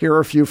 Here are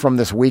a few from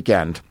this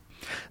weekend.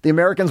 The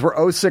Americans were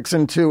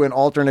 0-6-2 in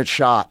alternate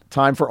shot.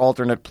 Time for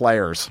alternate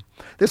players.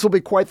 This will be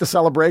quite the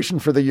celebration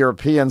for the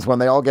Europeans when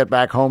they all get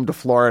back home to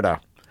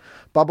Florida.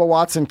 Bubba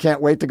Watson can't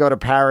wait to go to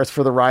Paris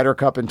for the Ryder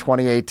Cup in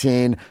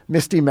 2018.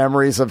 Misty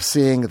memories of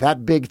seeing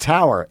that big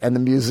tower and the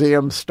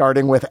museum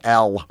starting with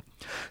L.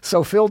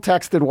 So Phil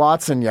texted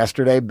Watson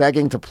yesterday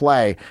begging to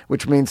play,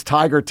 which means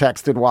Tiger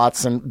texted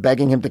Watson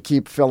begging him to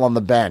keep Phil on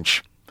the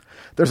bench.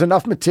 There's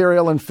enough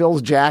material in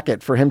Phil's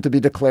jacket for him to be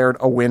declared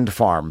a wind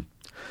farm.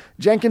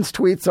 Jenkins'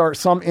 tweets are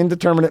some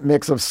indeterminate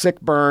mix of sick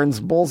burns,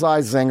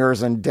 bullseye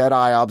zingers, and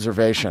dead-eye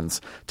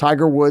observations.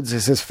 Tiger Woods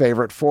is his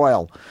favorite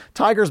foil.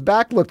 Tiger's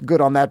back looked good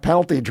on that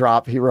penalty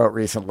drop, he wrote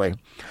recently.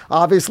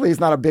 Obviously, he's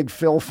not a big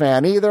Phil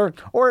fan either,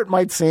 or it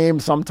might seem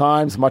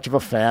sometimes much of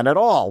a fan at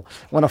all.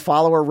 When a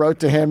follower wrote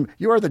to him,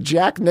 "You are the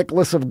Jack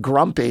Nicklaus of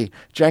grumpy,"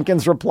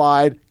 Jenkins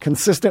replied,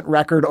 "Consistent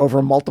record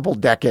over multiple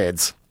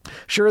decades."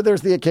 Sure,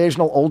 there's the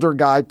occasional older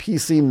guy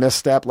PC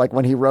misstep, like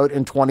when he wrote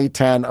in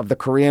 2010 of the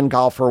Korean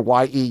golfer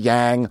Y.E.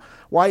 Yang.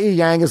 Y.E.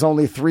 Yang is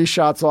only 3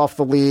 shots off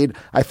the lead.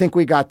 I think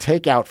we got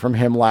takeout from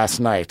him last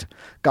night.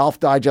 Golf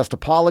Digest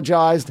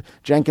apologized.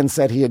 Jenkins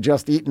said he had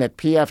just eaten at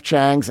P.F.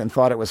 Chang's and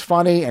thought it was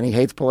funny, and he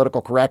hates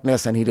political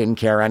correctness, and he didn't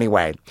care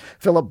anyway.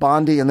 Philip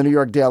Bondi in the New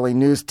York Daily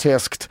News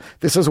tisked,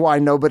 "This is why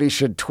nobody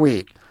should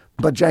tweet."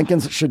 But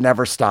Jenkins should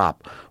never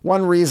stop.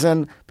 One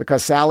reason,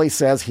 because Sally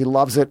says he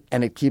loves it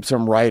and it keeps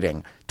him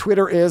writing.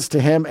 Twitter is, to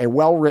him, a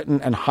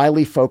well-written and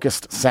highly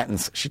focused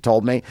sentence, she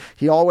told me.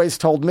 He always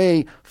told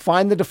me,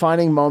 find the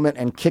defining moment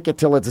and kick it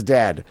till it's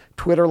dead.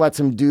 Twitter lets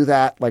him do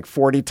that like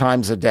 40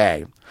 times a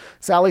day.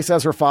 Sally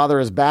says her father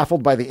is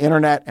baffled by the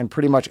internet and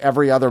pretty much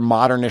every other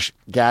modernish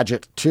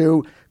gadget,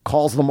 too.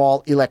 Calls them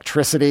all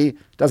electricity,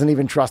 doesn't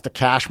even trust a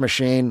cash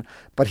machine,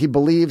 but he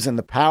believes in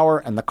the power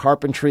and the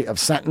carpentry of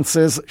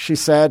sentences, she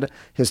said.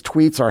 His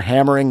tweets are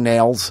hammering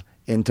nails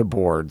into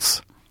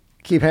boards.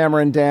 Keep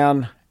hammering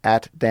Dan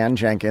at Dan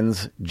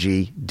Jenkins,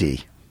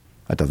 GD.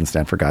 That doesn't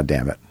stand for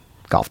goddamn it.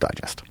 Golf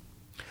Digest.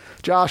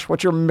 Josh,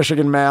 what's your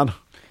Michigan man?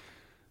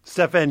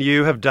 Stefan,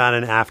 you have done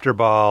an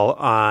afterball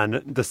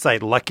on the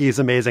site Lucky's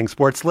Amazing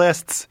Sports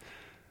Lists,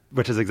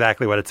 which is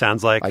exactly what it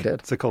sounds like. I did.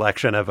 It's a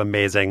collection of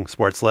amazing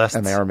sports lists.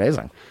 And they are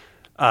amazing.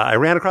 I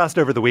ran across it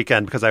over the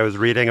weekend because I was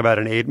reading about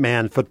an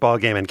 8-man football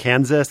game in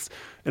Kansas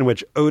in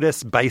which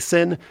Otis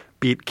Bison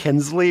beat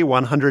Kinsley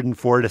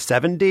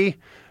 104-70.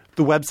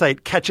 The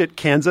website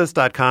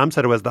catchitkansas.com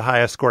said it was the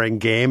highest scoring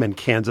game in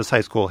Kansas high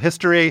school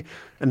history,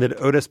 and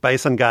that Otis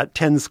Bison got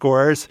 10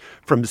 scores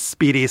from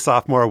speedy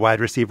sophomore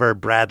wide receiver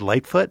Brad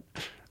Lightfoot.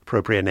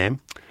 Appropriate name.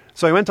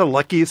 So I went to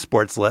Lucky's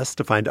Sports List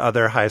to find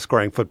other high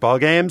scoring football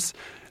games.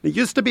 It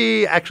used to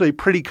be actually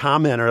pretty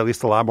common, or at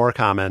least a lot more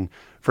common,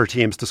 for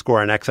teams to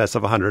score in excess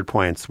of 100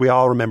 points. We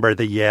all remember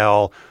the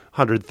Yale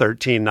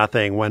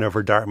 113-0 win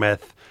over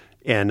Dartmouth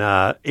in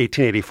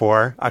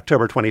 1884,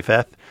 October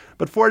 25th.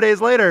 But 4 days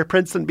later,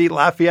 Princeton beat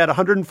Lafayette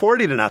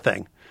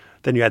 140-0.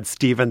 Then you had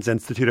Stevens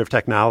Institute of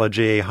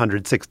Technology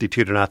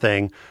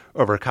 162-0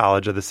 over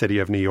College of the City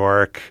of New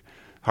York,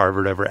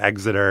 Harvard over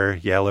Exeter,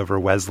 Yale over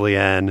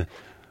Wesleyan.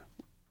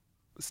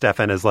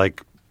 Stefan is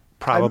like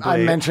probably... I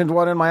mentioned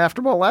one in my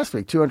afterball last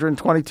week,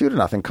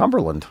 222-0,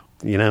 Cumberland.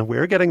 You know,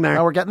 we're getting there.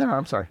 Oh, we're getting there?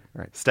 I'm sorry.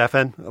 Right.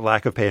 Stefan,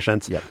 lack of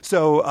patience. Yep.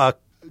 So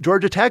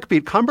Georgia Tech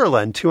beat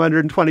Cumberland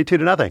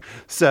 222-0.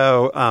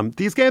 So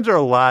these games are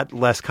a lot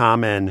less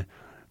common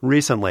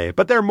recently,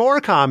 but they're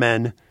more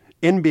common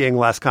in being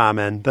less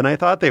common than I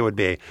thought they would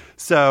be.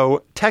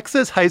 So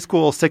Texas high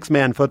school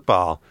 6-man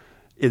football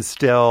is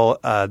still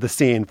the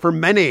scene for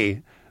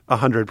many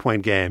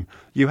 100-point game.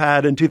 You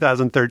had in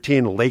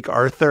 2013 Lake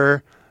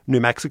Arthur,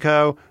 New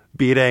Mexico,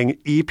 beating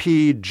EP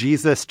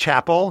Jesus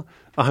Chapel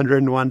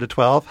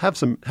 101-12.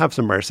 Have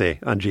some mercy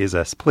on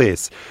Jesus,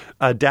 please.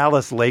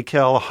 Dallas Lake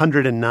Hill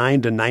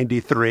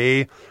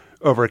 109-93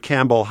 over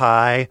Campbell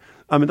High.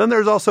 And then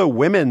there's also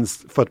women's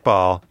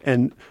football.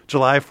 And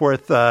July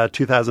 4th,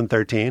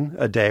 2013,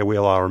 a day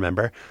we'll all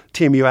remember,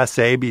 Team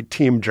USA beat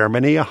Team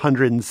Germany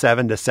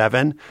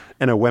 107-7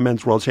 in a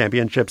women's world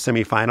championship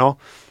semifinal.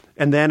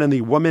 And then in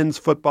the Women's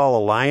Football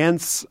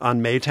Alliance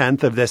on May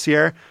 10th of this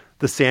year,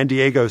 the San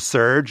Diego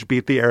Surge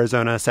beat the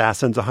Arizona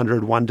Assassins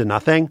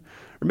 101-0. Or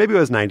maybe it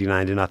was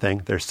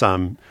 99-0. There's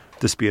some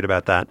dispute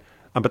about that.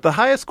 But the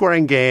highest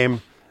scoring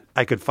game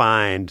I could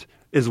find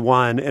is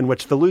one in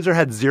which the loser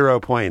had 0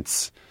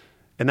 points.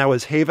 And that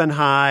was Haven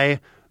High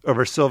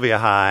over Sylvia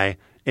High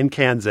in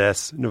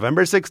Kansas,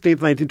 November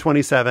 16th,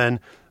 1927.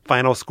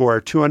 Final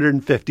score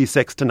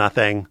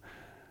 256-0.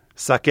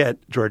 Suck it,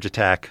 Georgia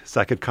Tech.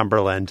 Suck it,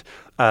 Cumberland.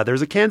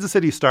 There's a Kansas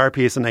City Star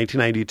piece in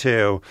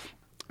 1992,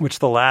 which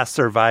the last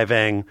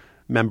surviving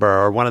member,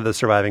 or one of the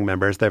surviving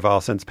members, they've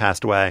all since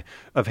passed away,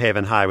 of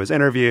Haven High was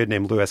interviewed,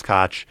 named Louis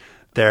Koch.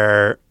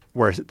 There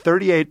were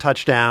 38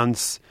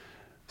 touchdowns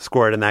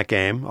scored in that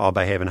game, all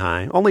by Haven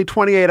High. Only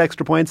 28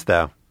 extra points,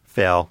 though.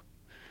 Failed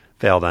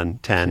on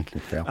 10.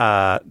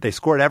 They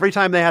scored every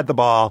time they had the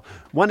ball.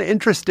 One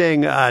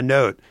interesting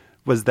note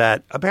was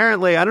that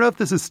apparently, I don't know if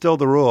this is still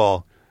the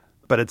rule,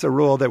 but it's a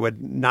rule that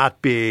would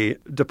not be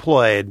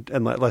deployed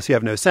unless you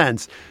have no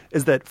sense,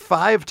 is that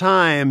 5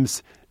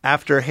 times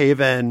after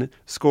Haven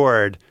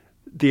scored,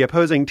 the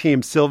opposing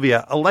team,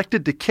 Sylvia,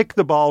 elected to kick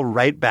the ball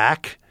right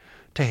back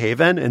to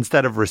Haven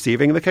instead of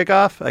receiving the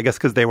kickoff. I guess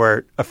because they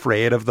were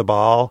afraid of the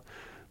ball.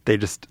 They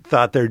just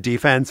thought their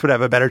defense would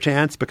have a better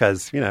chance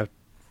because, you know,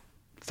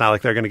 it's not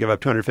like they're going to give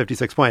up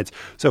 256 points.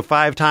 So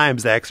 5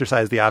 times they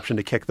exercised the option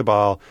to kick the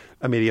ball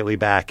immediately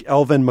back.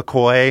 Elvin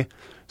McCoy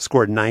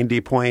scored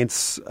 90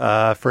 points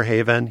for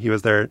Haven. He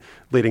was their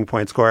leading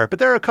point scorer. But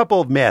there are a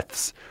couple of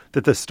myths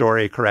that this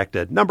story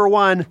corrected. Number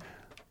one,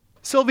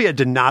 Sylvia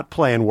did not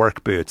play in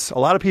work boots. A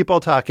lot of people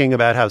talking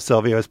about how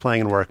Sylvia was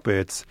playing in work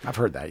boots. I've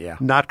heard that, yeah.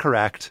 Not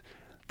correct.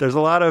 There's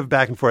a lot of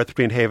back and forth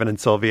between Haven and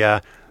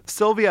Sylvia.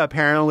 Sylvia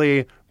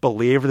apparently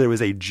believed there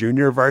was a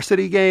junior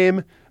varsity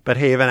game, but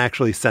Haven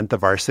actually sent the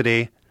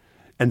varsity.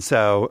 And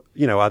so,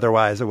 you know,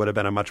 otherwise it would have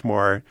been a much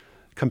more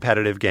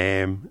competitive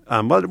game.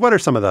 What are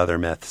some of the other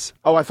myths?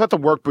 Oh, I thought the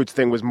work boots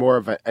thing was more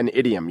of an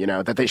idiom, you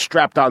know, that they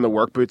strapped on the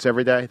work boots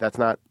every day.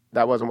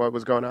 That wasn't what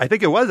was going on? I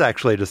think it was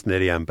actually just an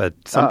idiom, but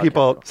some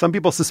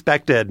people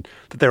suspected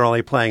that they were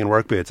only playing in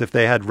work boots. If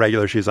they had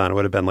regular shoes on, it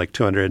would have been like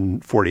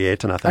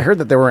 248-0. I heard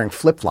that they were wearing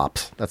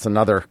flip-flops. That's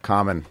another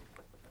common...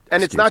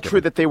 And it's not true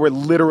that they were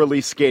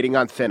literally skating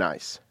on thin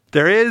ice.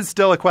 There is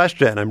still a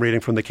question, I'm reading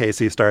from the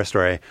KC Star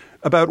story,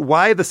 about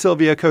why the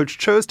Sylvia coach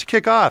chose to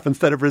kick off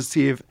instead of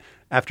receive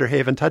after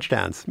Haven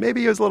touchdowns.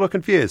 Maybe he was a little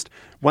confused.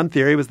 One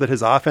theory was that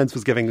his offense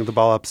was giving the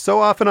ball up so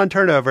often on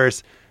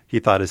turnovers, he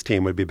thought his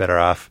team would be better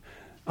off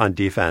on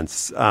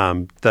defense.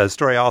 The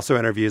story also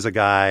interviews a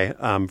guy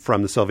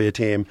from the Sylvia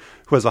team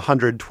who was a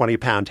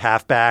 120-pound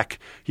halfback.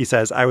 He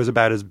says, I was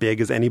about as big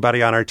as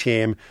anybody on our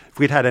team. If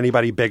we'd had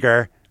anybody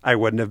bigger, I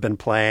wouldn't have been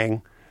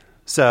playing.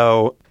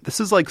 So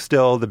this is like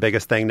still the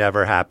biggest thing to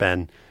ever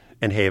happen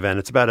in Haven.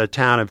 It's about a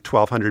town of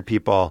 1,200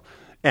 people.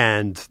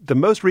 And the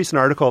most recent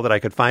article that I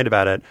could find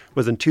about it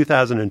was in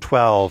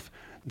 2012.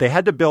 They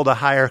had to build a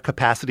higher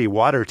capacity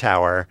water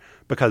tower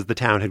because the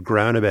town had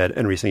grown a bit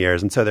in recent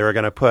years. And so they were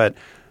going to put,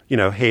 you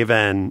know,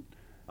 Haven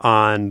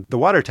on the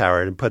water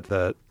tower and put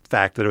the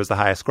fact that it was the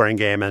highest scoring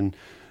game in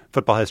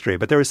football history.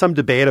 But there was some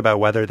debate about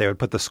whether they would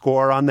put the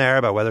score on there,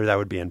 about whether that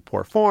would be in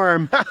poor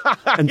form.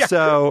 And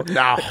so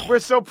no, we're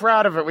so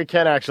proud of it, we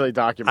can't actually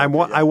document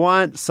it. I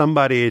want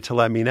somebody to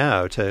let me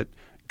know, to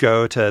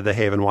go to the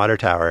Haven water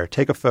tower,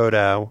 take a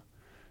photo,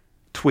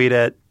 tweet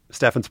it.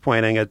 Stefan's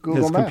pointing at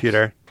his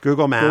computer.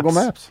 Google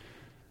Maps.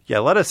 Yeah,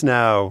 let us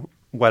know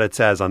what it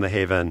says on the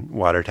Haven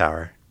water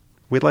tower.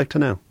 We'd like to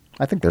know.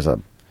 I think there's a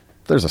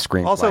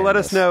screen. Also, let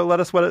us know what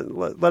it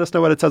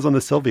says on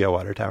the Sylvia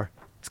water tower.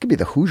 This could be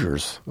the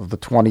Hoosiers of the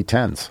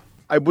 2010s.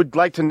 I would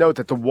like to note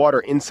that the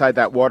water inside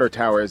that water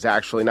tower is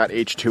actually not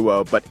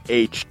H2O, but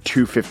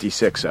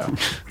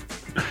H256O.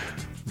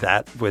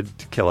 That would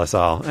kill us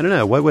all. I don't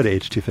know. What would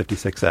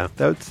H256O?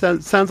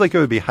 That sounds like it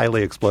would be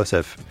highly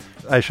explosive.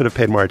 I should have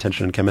paid more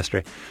attention in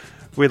chemistry.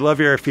 We'd love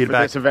your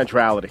feedback. For this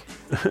eventuality.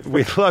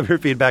 We'd love your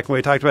feedback on what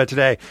we talked about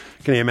today.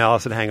 You can email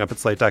us at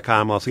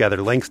hangup@slate.com. We'll also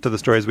gather links to the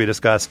stories we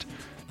discussed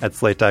at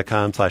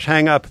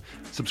slate.com/hangup.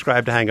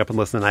 Subscribe to Hang Up and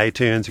listen on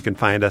iTunes. You can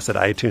find us at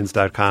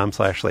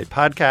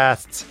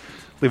itunes.com/SlatePodcasts.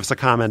 Leave us a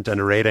comment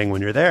and a rating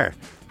when you're there.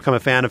 Become a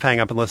fan of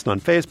Hang Up and Listen on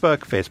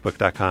Facebook.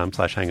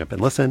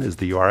 Facebook.com/hangupandlisten is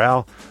the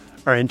URL.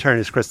 Our intern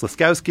is Chris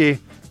Laskowski.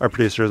 Our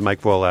producer is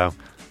Mike Volo.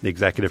 The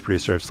executive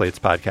producer of Slate's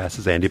podcast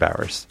is Andy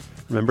Bowers.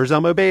 Remember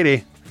Zelmo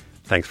Beatty.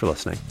 Thanks for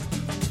listening.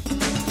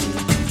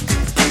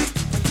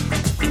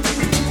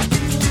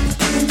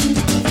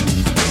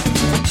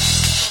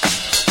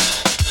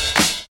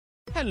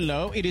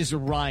 Hello, it is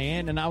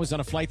Ryan, and I was on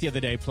a flight the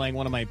other day playing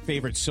one of my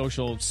favorite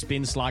social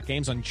spin slot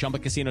games on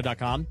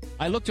ChumbaCasino.com.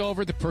 I looked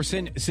over at the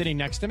person sitting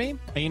next to me,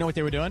 and you know what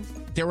they were doing?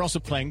 They were also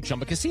playing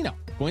Chumba Casino.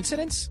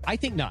 Coincidence? I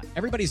think not.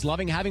 Everybody's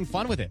loving having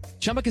fun with it.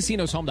 Chumba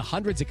Casino is home to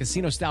hundreds of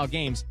casino-style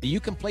games that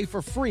you can play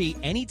for free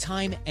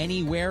anytime,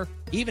 anywhere,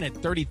 even at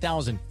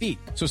 30,000 feet.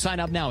 So sign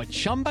up now at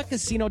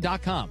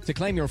ChumbaCasino.com to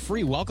claim your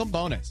free welcome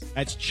bonus.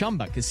 That's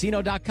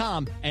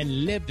ChumbaCasino.com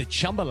and live the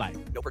Chumba life.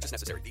 No purchase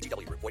necessary.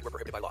 VGW. Void where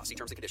prohibited by law. See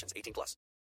terms and conditions. 18+.